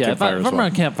I'm around a campfire. If I'm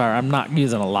around a campfire, I'm not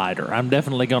using a lighter. I'm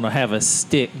definitely going to have a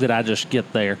stick that I just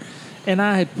get there. And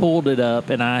I had pulled it up,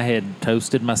 and I had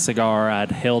toasted my cigar.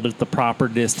 I'd held it the proper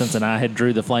distance, and I had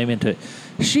drew the flame into it.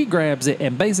 She grabs it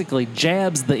and basically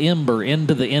jabs the ember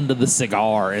into the end of the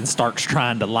cigar and starts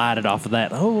trying to light it off of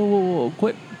that. Oh,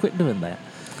 quit doing that.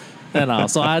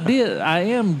 And so I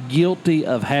am guilty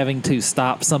of having to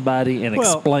stop somebody and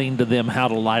explain to them how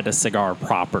to light a cigar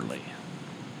properly.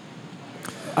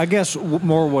 I guess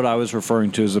more what I was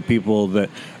referring to is the people that,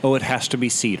 it has to be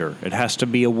cedar. It has to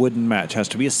be a wooden match. It has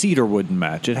to be a cedar wooden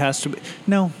match. It has to be...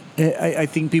 No, I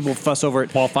think people fuss over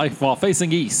it. While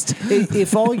facing east.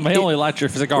 If all you may only light your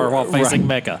cigar while facing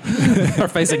Mecca or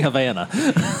facing Havana.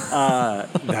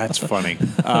 That's funny.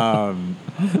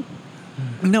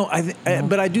 No,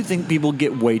 but I do think people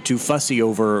get way too fussy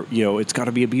over, it's got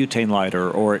to be a butane lighter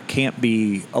or it can't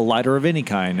be a lighter of any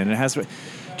kind. And it has to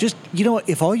just,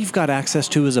 if all you've got access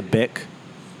to is a Bic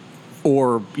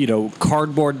or,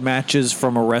 cardboard matches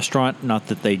from a restaurant, not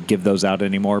that they give those out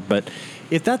anymore, but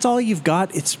if that's all you've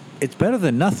got, it's better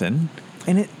than nothing.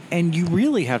 And you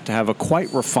really have to have a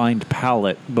quite refined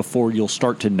palate before you'll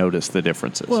start to notice the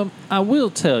differences. Well, I will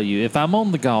tell you, if I'm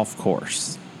on the golf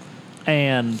course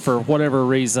and for whatever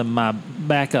reason my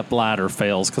backup lighter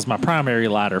fails, because my primary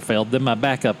lighter failed, then my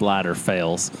backup lighter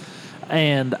fails,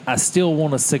 and I still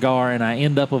want a cigar and I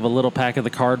end up with a little pack of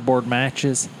the cardboard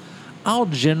matches, I'll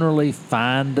generally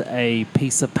find a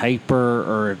piece of paper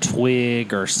or a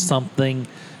twig or something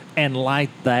and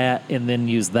light that and then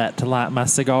use that to light my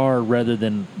cigar rather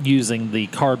than using the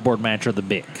cardboard match or the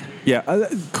Bic. Yeah,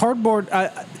 cardboard,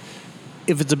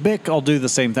 if it's a Bic, I'll do the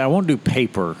same thing. I won't do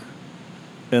paper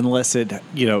unless it,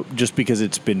 just because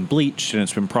it's been bleached and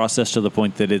it's been processed to the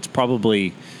point that it's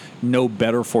probably no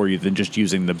better for you than just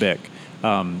using the Bic.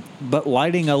 But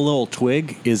lighting a little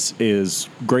twig is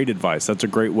great advice. That's a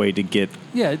great way to get...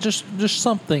 Yeah, just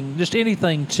something, just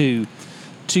anything to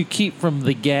keep from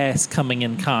the gas coming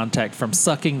in contact, from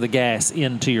sucking the gas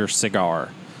into your cigar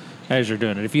as you're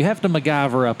doing it. If you have to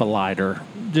MacGyver up a lighter,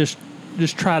 just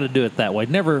try to do it that way.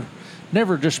 Never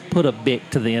just put a Bic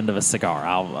to the end of a cigar.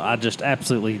 I just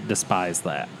absolutely despise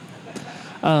that.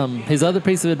 His other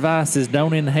piece of advice is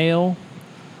don't inhale,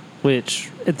 which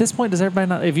at this point, does everybody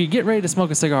not? If you get ready to smoke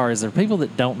a cigar, is there people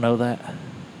that don't know that?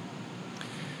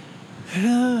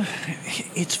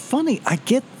 It's funny. I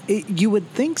get it, you would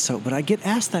think so, but I get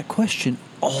asked that question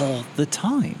all the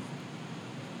time.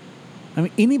 I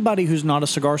mean, anybody who's not a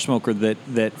cigar smoker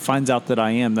that finds out that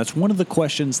I am, that's one of the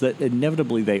questions that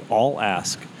inevitably they all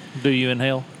ask. Do you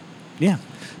inhale? Yeah.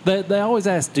 They always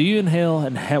ask, do you inhale,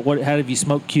 and how have you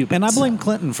smoked Cubans? And I blame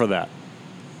Clinton for that.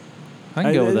 I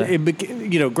can go with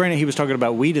that. Granted, he was talking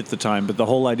about weed at the time, but the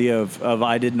whole idea of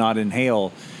I did not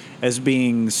inhale as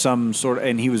being some sort of,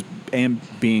 and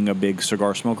being a big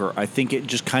cigar smoker, I think it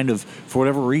just kind of, for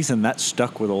whatever reason, that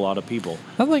stuck with a lot of people.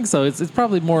 I think so. It's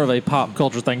probably more of a pop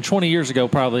culture thing. 20 years ago,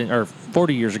 probably, or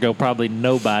 40 years ago, probably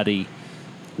nobody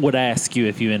would ask you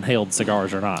if you inhaled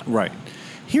cigars or not. Right.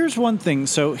 Here's one thing.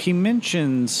 So he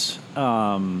mentions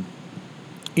in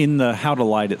the how to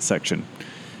light it section.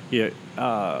 Yeah.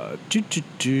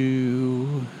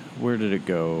 Where did it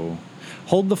go?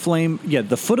 Hold the flame. Yeah,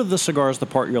 the foot of the cigar is the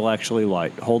part you'll actually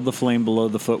light. Hold the flame below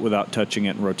the foot without touching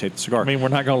it and rotate the cigar. I mean, we're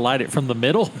not going to light it from the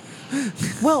middle?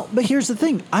 Well, but here's the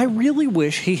thing. I really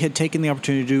wish he had taken the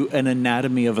opportunity to do an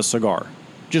anatomy of a cigar.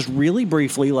 Just really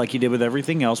briefly, like he did with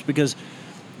everything else, because,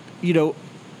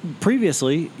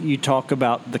 previously you talk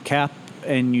about the cap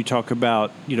and you talk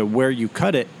about, where you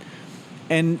cut it,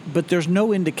 but there's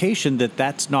no indication that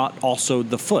that's not also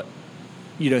the foot.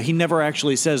 He never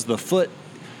actually says the foot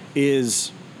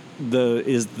is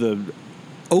the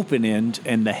open end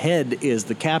and the head is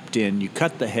the capped end. You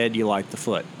cut the head, you light the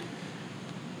foot,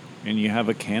 and you have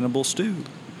a cannibal stew.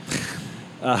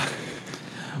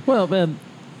 Well, man,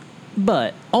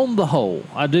 but on the whole,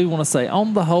 I do want to say,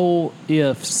 on the whole,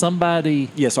 if somebody...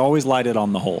 Yes, always light it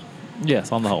on the whole.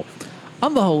 Yes, on the whole.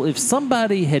 On the whole, if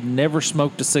somebody had never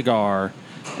smoked a cigar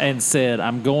and said,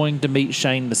 I'm going to meet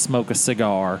Shane to smoke a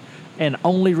cigar, and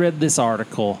only read this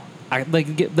article...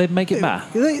 They'd make it by.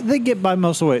 They get by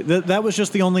most of the way. That was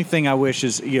just the only thing I wish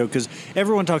is, because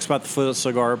everyone talks about the foot of the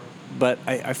cigar, but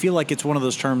I feel like it's one of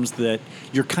those terms that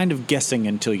you're kind of guessing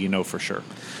until you know for sure.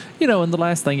 And the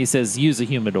last thing he says, use a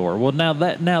humidor. Well, now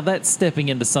that's stepping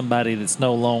into somebody that's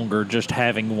no longer just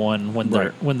having one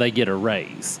when they get a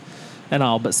raise and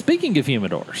all. But speaking of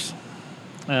humidors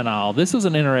and all, this was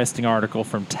an interesting article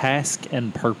from Task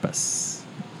and Purpose.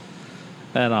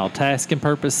 And I'll Task and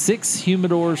Purpose 6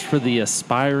 humidors for the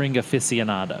aspiring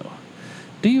aficionado.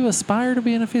 Do you aspire to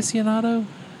be an aficionado?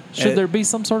 Should there be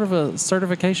some sort of a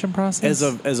certification process?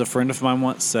 As a friend of mine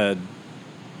once said,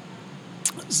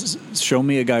 show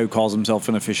me a guy who calls himself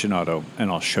an aficionado,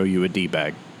 and I'll show you a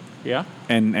D-bag. Yeah.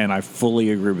 And I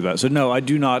fully agree with that. So, no, I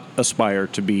do not aspire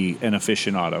to be an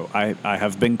aficionado. I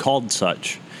have been called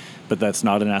such, but that's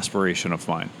not an aspiration of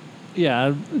mine.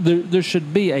 Yeah, there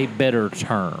should be a better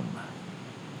term.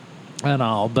 And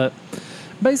all, but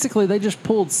basically they just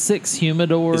pulled 6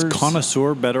 humidors. Is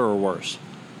connoisseur better or worse?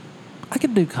 I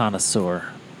could do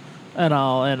connoisseur and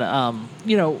all, and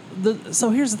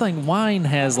so here's the thing: wine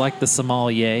has like the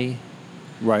sommelier,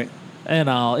 right? And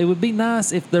all. It would be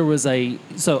nice if there was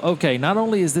not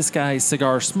only is this guy a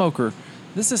cigar smoker,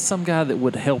 this is some guy that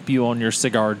would help you on your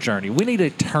cigar journey. We need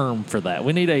a term for that.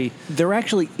 There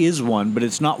actually is one, but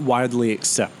it's not widely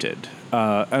accepted.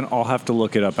 and I'll have to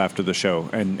look it up after the show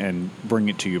and bring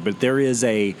it to you. But there is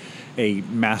a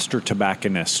master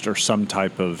tobacconist or some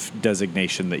type of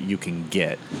designation that you can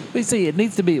get. But see, it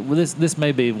needs to be. Well, this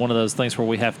may be one of those things where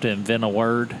we have to invent a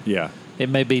word. Yeah. It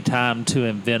may be time to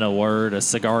invent a word, a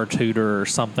cigar tutor or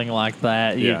something like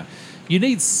that. Yeah. You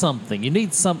need something. You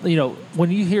need something. You know,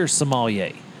 when you hear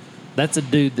sommelier, that's a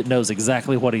dude that knows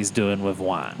exactly what he's doing with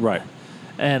wine. Right.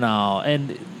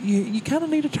 And you kind of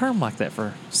need a term like that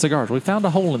for cigars. We found a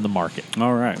hole in the market.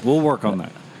 All right. We'll work on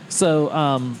that. So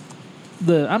I'm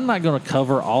not going to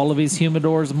cover all of these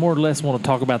humidors. More or less want to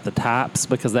talk about the types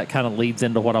because that kind of leads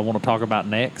into what I want to talk about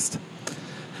next.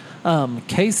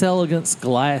 Case Elegance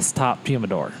glass topped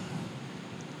humidor.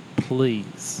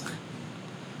 Please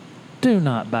do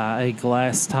not buy a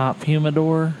glass top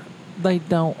humidor. They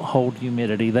don't hold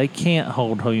humidity. They can't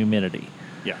hold humidity.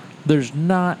 Yeah. There's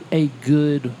not a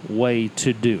good way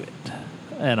to do it.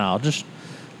 And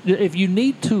if you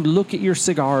need to look at your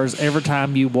cigars every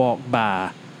time you walk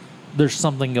by, there's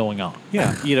something going on.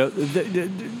 Yeah. You know,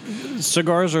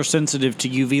 cigars are sensitive to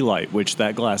UV light, which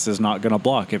that glass is not going to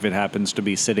block if it happens to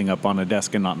be sitting up on a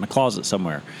desk and not in a closet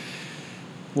somewhere.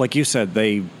 Like you said,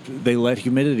 they let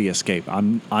humidity escape.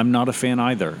 I'm not a fan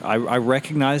either. I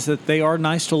recognize that they are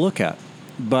nice to look at,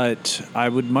 but I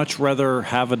would much rather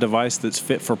have a device that's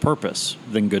fit for purpose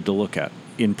than good to look at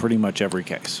in pretty much every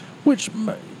case. Which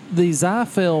the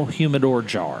Zyfel humidor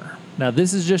jar. Now,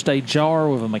 this is just a jar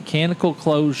with a mechanical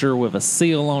closure with a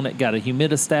seal on it, got a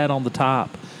humidistat on the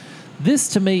top. This,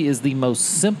 to me, is the most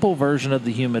simple version of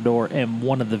the humidor and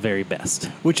one of the very best.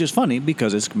 Which is funny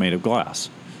because it's made of glass.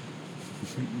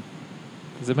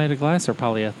 Is it made of glass or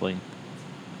polyethylene?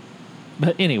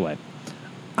 But anyway,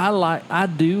 I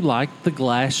do like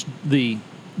the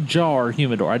jar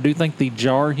humidor. I do think the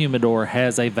jar humidor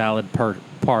has a valid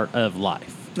part of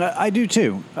life. I do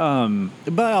too.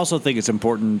 But I also think it's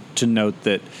important to note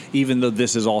that even though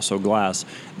this is also glass,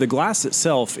 the glass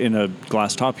itself in a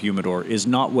glass top humidor is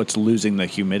not what's losing the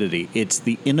humidity. It's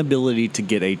the inability to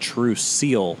get a true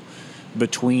seal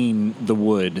between the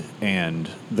wood and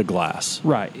the glass.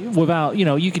 Right. Without,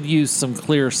 you could use some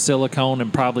clear silicone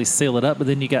and probably seal it up, but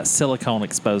then you got silicone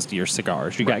exposed to your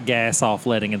cigars. You got gas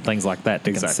offletting and things like that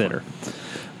to consider.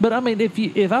 But I mean,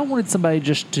 if I wanted somebody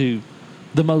just to,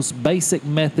 the most basic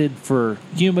method for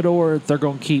humidor, they're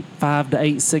going to keep 5 to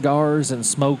 8 cigars and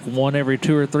smoke one every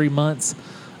 2 or 3 months,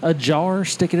 a jar,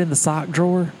 stick it in the sock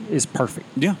drawer is perfect.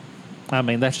 Yeah. I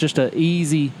mean, that's just an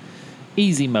easy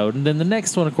mode. And then the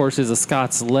next one, of course, is a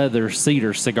Scott's leather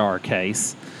cedar cigar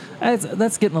case.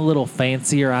 That's getting a little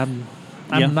fancier. I'm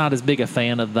not as big a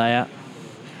fan of that.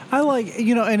 I like,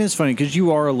 and it's funny because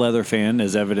you are a leather fan,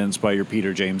 as evidenced by your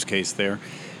Peter James case there.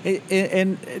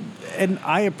 And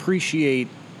I appreciate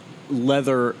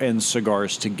leather and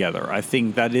cigars together. I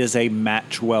think that is a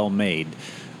match well made.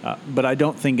 But I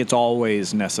don't think it's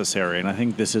always necessary, and I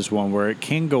think this is one where it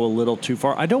can go a little too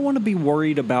far. I don't want to be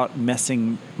worried about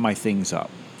messing my things up.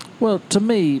 Well, to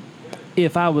me,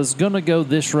 if I was going to go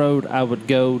this road, I would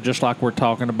go just like we're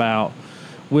talking about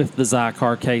with the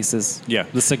Zycar cases,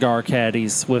 the cigar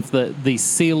caddies, with the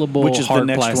sealable which is hard the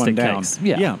next plastic one down. case.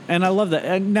 Yeah, and I love that.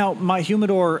 And now my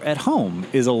humidor at home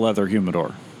is a leather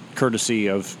humidor, courtesy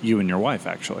of you and your wife,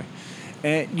 actually.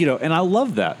 And I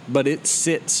love that, but it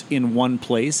sits in one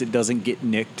place. It doesn't get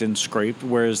nicked and scraped,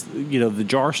 whereas, the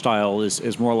jar style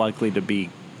is more likely to be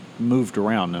moved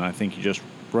around, and I think you just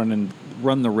run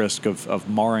the risk of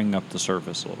marring up the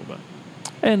surface a little bit.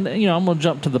 And, I'm going to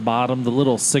jump to the bottom, the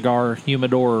little cigar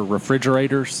humidor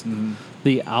refrigerators,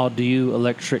 the Audio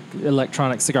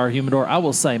electronic cigar humidor. I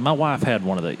will say my wife had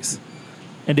one of these,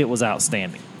 and it was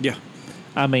outstanding. Yeah.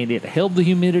 I mean, it held the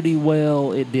humidity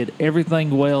well. It did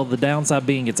everything well. The downside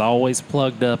being it's always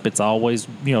plugged up. It's always,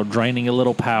 draining a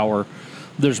little power.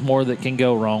 There's more that can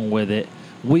go wrong with it.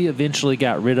 We eventually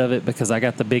got rid of it because I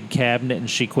got the big cabinet and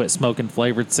she quit smoking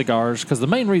flavored cigars. Because the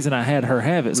main reason I had her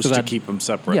have it is because to keep them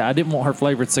separate. Yeah, I didn't want her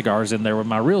flavored cigars in there with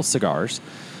my real cigars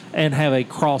and have a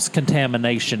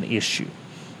cross-contamination issue.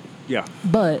 Yeah.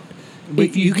 But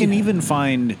if you can even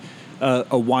find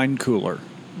a wine cooler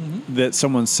that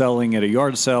someone's selling at a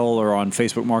yard sale or on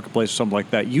Facebook Marketplace or something like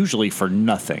that, usually for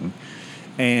nothing.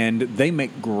 And they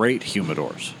make great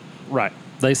humidors. Right.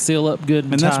 They seal up good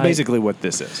and tight. tight. That's basically what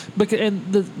this is.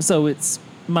 So it's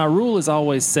my rule is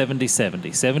always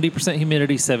 70-70. 70%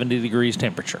 humidity, 70 degrees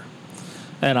temperature.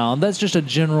 And that's just a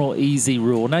general easy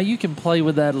rule. Now, you can play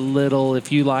with that a little.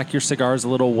 If you like your cigars a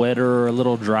little wetter or a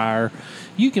little drier,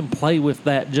 you can play with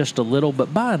that just a little.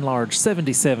 But by and large,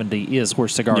 70-70 is where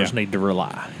cigars need to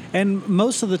rely. And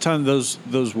most of the time,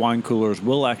 those wine coolers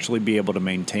will actually be able to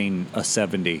maintain a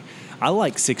 70. I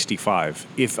like 65.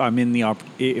 If I'm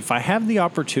if I have the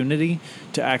opportunity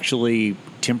to actually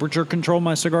temperature control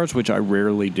my cigars, which I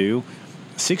rarely do,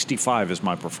 65 is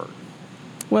my preferred.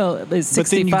 Well, it's 65. But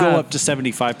then you go up to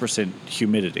 75%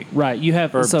 humidity. Right. You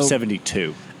have or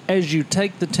 72. As you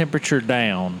take the temperature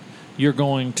down, you're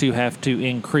going to have to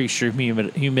increase your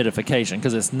humidification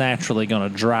because it's naturally going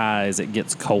to dry as it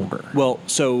gets colder. Well,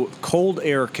 so cold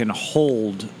air can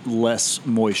hold less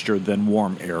moisture than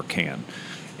warm air can.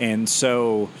 And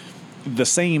so the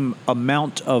same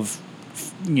amount of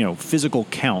physical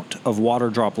count of water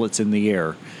droplets in the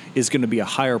air is going to be a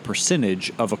higher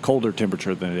percentage of a colder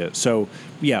temperature than it is. So,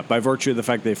 yeah, by virtue of the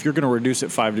fact that if you're going to reduce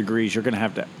it 5 degrees, you're going to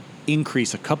have to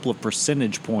increase a couple of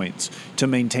percentage points to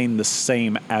maintain the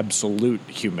same absolute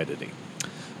humidity.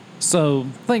 So,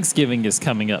 Thanksgiving is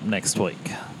coming up next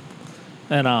week.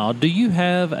 And do you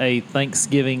have a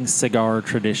Thanksgiving cigar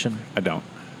tradition? I don't.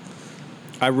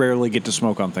 I rarely get to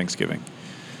smoke on Thanksgiving.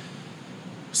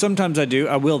 Sometimes I do.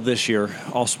 I will this year.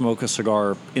 I'll smoke a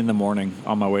cigar in the morning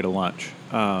on my way to lunch.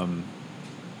 But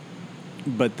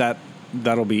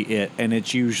that'll be it. And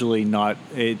it's usually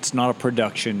it's not a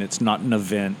production. It's not an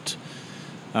event.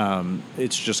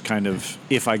 It's just kind of,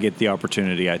 if I get the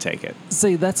opportunity, I take it.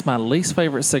 See, that's my least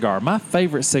favorite cigar. My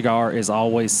favorite cigar is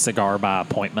always cigar by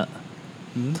appointment.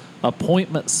 Mm-hmm.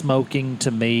 Appointment smoking to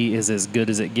me is as good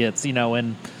as it gets.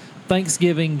 And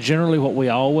Thanksgiving, generally what we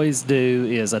always do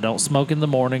is I don't smoke in the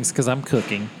mornings because I'm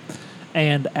cooking.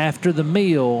 And after the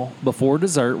meal, before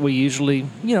dessert, we usually,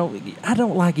 I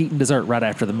don't like eating dessert right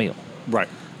after the meal. Right.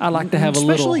 I like to have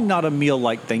especially not a meal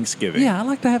like Thanksgiving. Yeah, I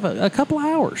like to have a couple of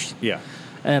hours. Yeah.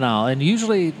 And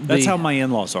usually that's how my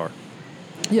in-laws are.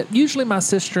 Yeah, usually my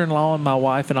sister-in-law and my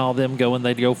wife and all of them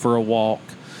they'd go for a walk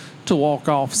to walk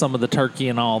off some of the turkey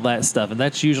and all that stuff. And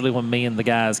that's usually when me and the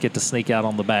guys get to sneak out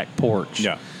on the back porch.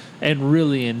 Yeah. And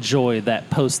really enjoy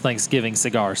that post-Thanksgiving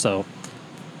cigar. So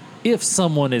if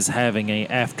someone is having a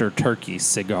after-turkey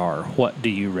cigar, what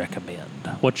do you recommend?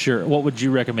 What would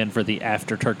you recommend for the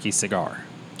after-turkey cigar?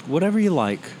 Whatever you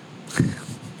like.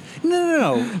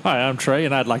 No. Hi, I'm Trae,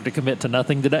 and I'd like to commit to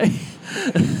nothing today.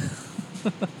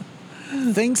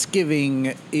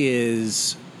 Thanksgiving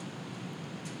is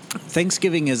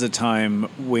a time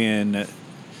when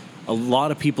a lot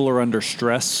of people are under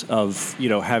stress of,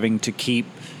 having to keep,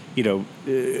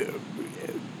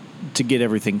 to get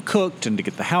everything cooked and to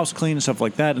get the house clean and stuff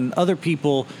like that. And other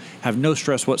people have no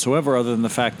stress whatsoever other than the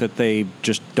fact that they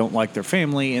just don't like their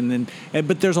family.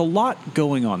 But there's a lot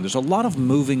going on. There's a lot of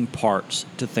moving parts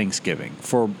to Thanksgiving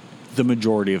for the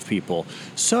majority of people.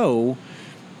 So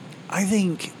I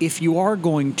think if you are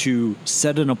going to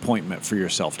set an appointment for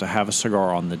yourself to have a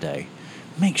cigar on the day,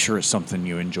 make sure it's something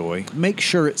you enjoy. Make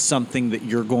sure it's something that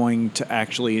you're going to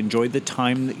actually enjoy the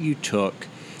time that you took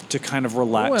to kind of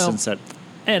relax and set.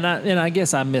 And I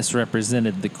guess I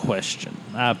misrepresented the question.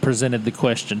 I presented the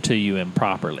question to you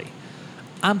improperly.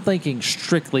 I'm thinking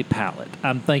strictly palate.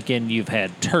 I'm thinking you've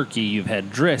had turkey, you've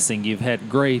had dressing, you've had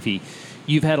gravy,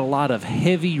 you've had a lot of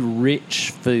heavy,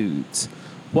 rich foods.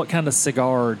 What kind of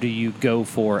cigar do you go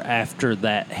for after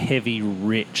that heavy,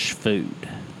 rich food?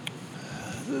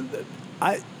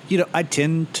 I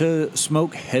tend to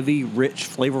smoke heavy, rich,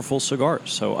 flavorful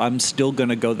cigars, so I'm still going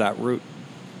to go that route.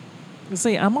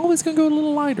 See, I'm always going to go a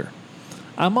little lighter.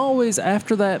 I'm always,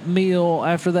 after that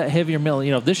heavier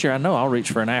meal, this year I know I'll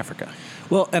reach for an Africa.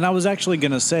 Well, and I was actually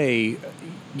going to say,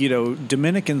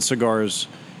 Dominican cigars,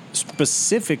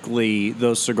 specifically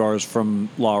those cigars from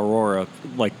La Aurora,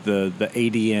 like the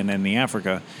ADN and the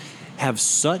Africa, have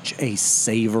such a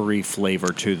savory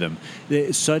flavor to them.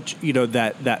 Such,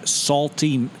 that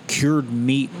salty cured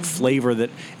meat flavor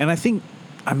and I think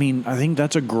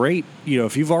that's a great,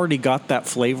 if you've already got that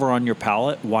flavor on your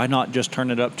palate, why not just turn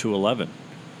it up to 11?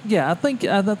 Yeah, I think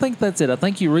that's it. I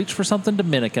think you reach for something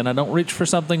Dominican. I don't reach for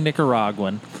something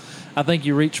Nicaraguan. I think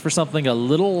you reach for something a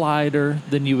little lighter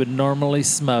than you would normally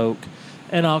smoke,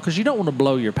 and all because you don't want to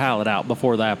blow your palate out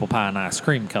before the apple pie and ice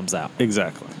cream comes out.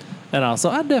 Exactly. And also,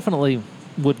 I definitely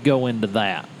would go into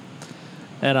that.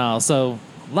 And also,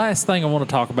 last thing I want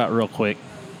to talk about real quick.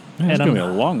 It's going to be a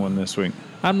long one this week.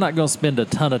 I'm not going to spend a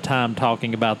ton of time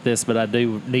talking about this, but I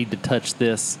do need to touch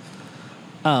this.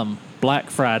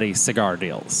 Black Friday cigar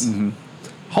deals. Mm-hmm.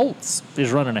 Holtz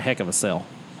is running a heck of a sale.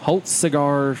 Holtz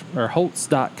Cigars, or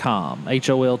Holtz.com,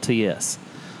 Holts.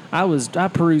 I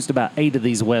perused about 8 of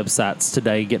these websites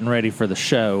today getting ready for the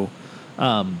show,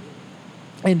 and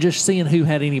just seeing who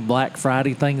had any Black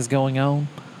Friday things going on.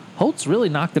 Holt's really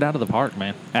knocked it out of the park,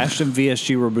 man. Ashton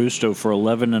VSG Robusto for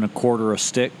 $11.25 a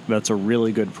stick. That's a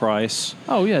really good price.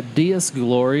 Oh yeah, Diaz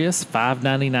Glorious,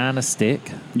 $5.99 a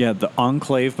stick. Yeah, the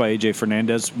Enclave by AJ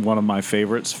Fernandez, one of my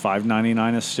favorites,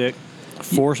 $5.99 a stick.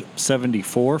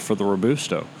 $4.74 for the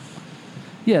Robusto.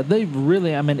 Yeah, they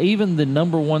really. I mean, even the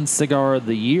number one cigar of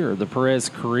the year, the Perez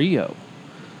Carrillo,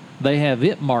 they have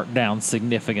it marked down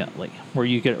significantly. Where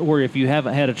you could, or if you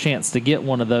haven't had a chance to get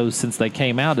one of those since they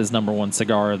came out as number one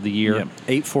cigar of the year, Yeah,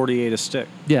 $8.48 a stick.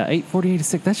 Yeah, $8.48 a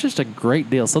stick. That's just a great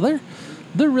deal. So they're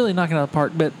really knocking it out of the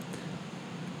park. But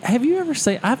have you ever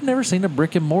seen? I've never seen a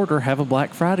brick and mortar have a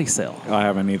Black Friday sale. I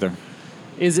haven't either.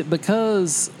 Is it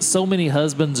because so many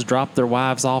husbands drop their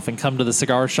wives off and come to the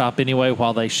cigar shop anyway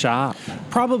while they shop?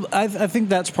 Probably, I think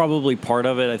that's probably part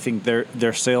of it. I think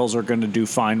their sales are going to do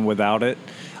fine without it.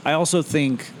 I also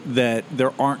think that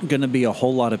there aren't going to be a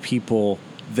whole lot of people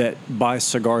that buy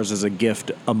cigars as a gift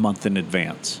a month in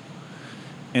advance.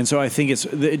 And so I think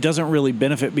it doesn't really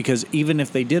benefit, because even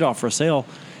if they did offer a sale,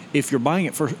 if you're buying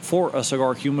it for a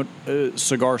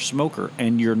cigar smoker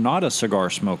and you're not a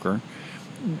cigar smoker,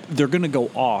 they're going to go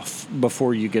off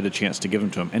before you get a chance to give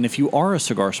them to them. And if you are a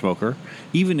cigar smoker,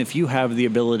 even if you have the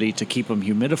ability to keep them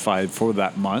humidified for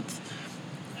that month,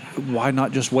 why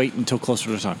not just wait until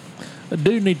closer to time? I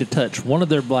do need to touch one of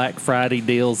their Black Friday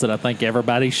deals that I think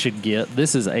everybody should get.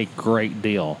 This is a great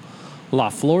deal. La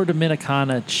Flor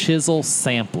Dominicana Chisel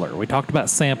Sampler. We talked about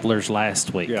samplers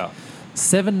last week. Yeah.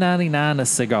 $7.99 a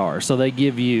cigar. So they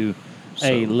give you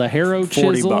a Ligero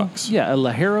chisel. $40. Yeah, a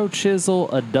Ligero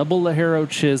chisel, a double Ligero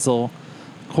chisel,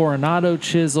 Coronado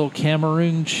chisel,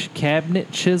 Cameroon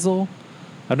cabinet chisel.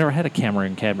 I've never had a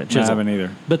Cameroon cabinet chisel. I haven't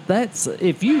either. But that's,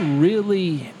 if you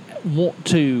really want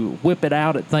to whip it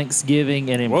out at Thanksgiving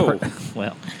and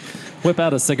whip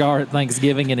out a cigar at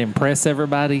Thanksgiving and impress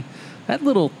everybody, that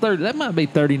little that might be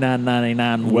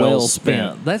 $39.99 well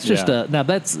spent. That's just now the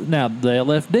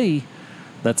LFD.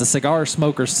 That's a cigar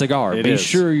smoker's cigar. Be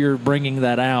sure you're bringing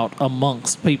that out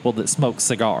amongst people that smoke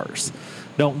cigars.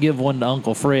 Don't give one to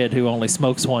Uncle Fred, who only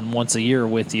smokes one once a year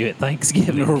with you at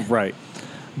Thanksgiving. Right.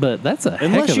 But that's a heck of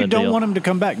a deal. Unless you don't want him to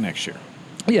come back next year.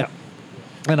 Yeah.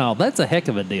 And all, that's a heck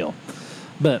of a deal.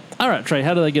 But, all right, Trae,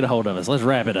 how do they get a hold of us? Let's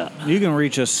wrap it up. You can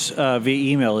reach us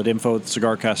via email at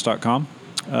info@cigarcast.com.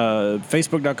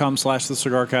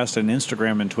 Facebook.com/TheCigarCast, and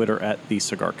Instagram and Twitter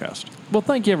 @TheCigarCast. Well,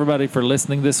 thank you, everybody, for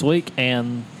listening this week.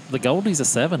 And the Goldie's a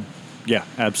 7. Yeah,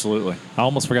 absolutely. I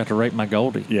almost forgot to rate my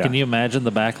Goldie. Yeah. Can you imagine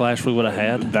the backlash we would have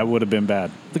had? That would have been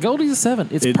bad. The Goldie's a 7.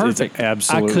 It's perfect.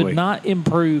 Absolutely. I could not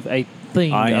improve a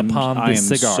thing upon this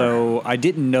cigar. So I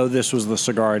didn't know this was the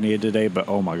cigar I needed today, but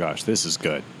oh my gosh, this is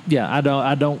good. Yeah, I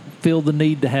don't feel the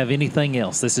need to have anything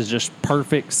else. This is just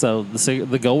perfect. So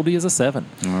the Goldie is a 7.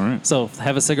 All right. So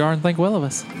have a cigar and think well of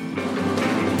us.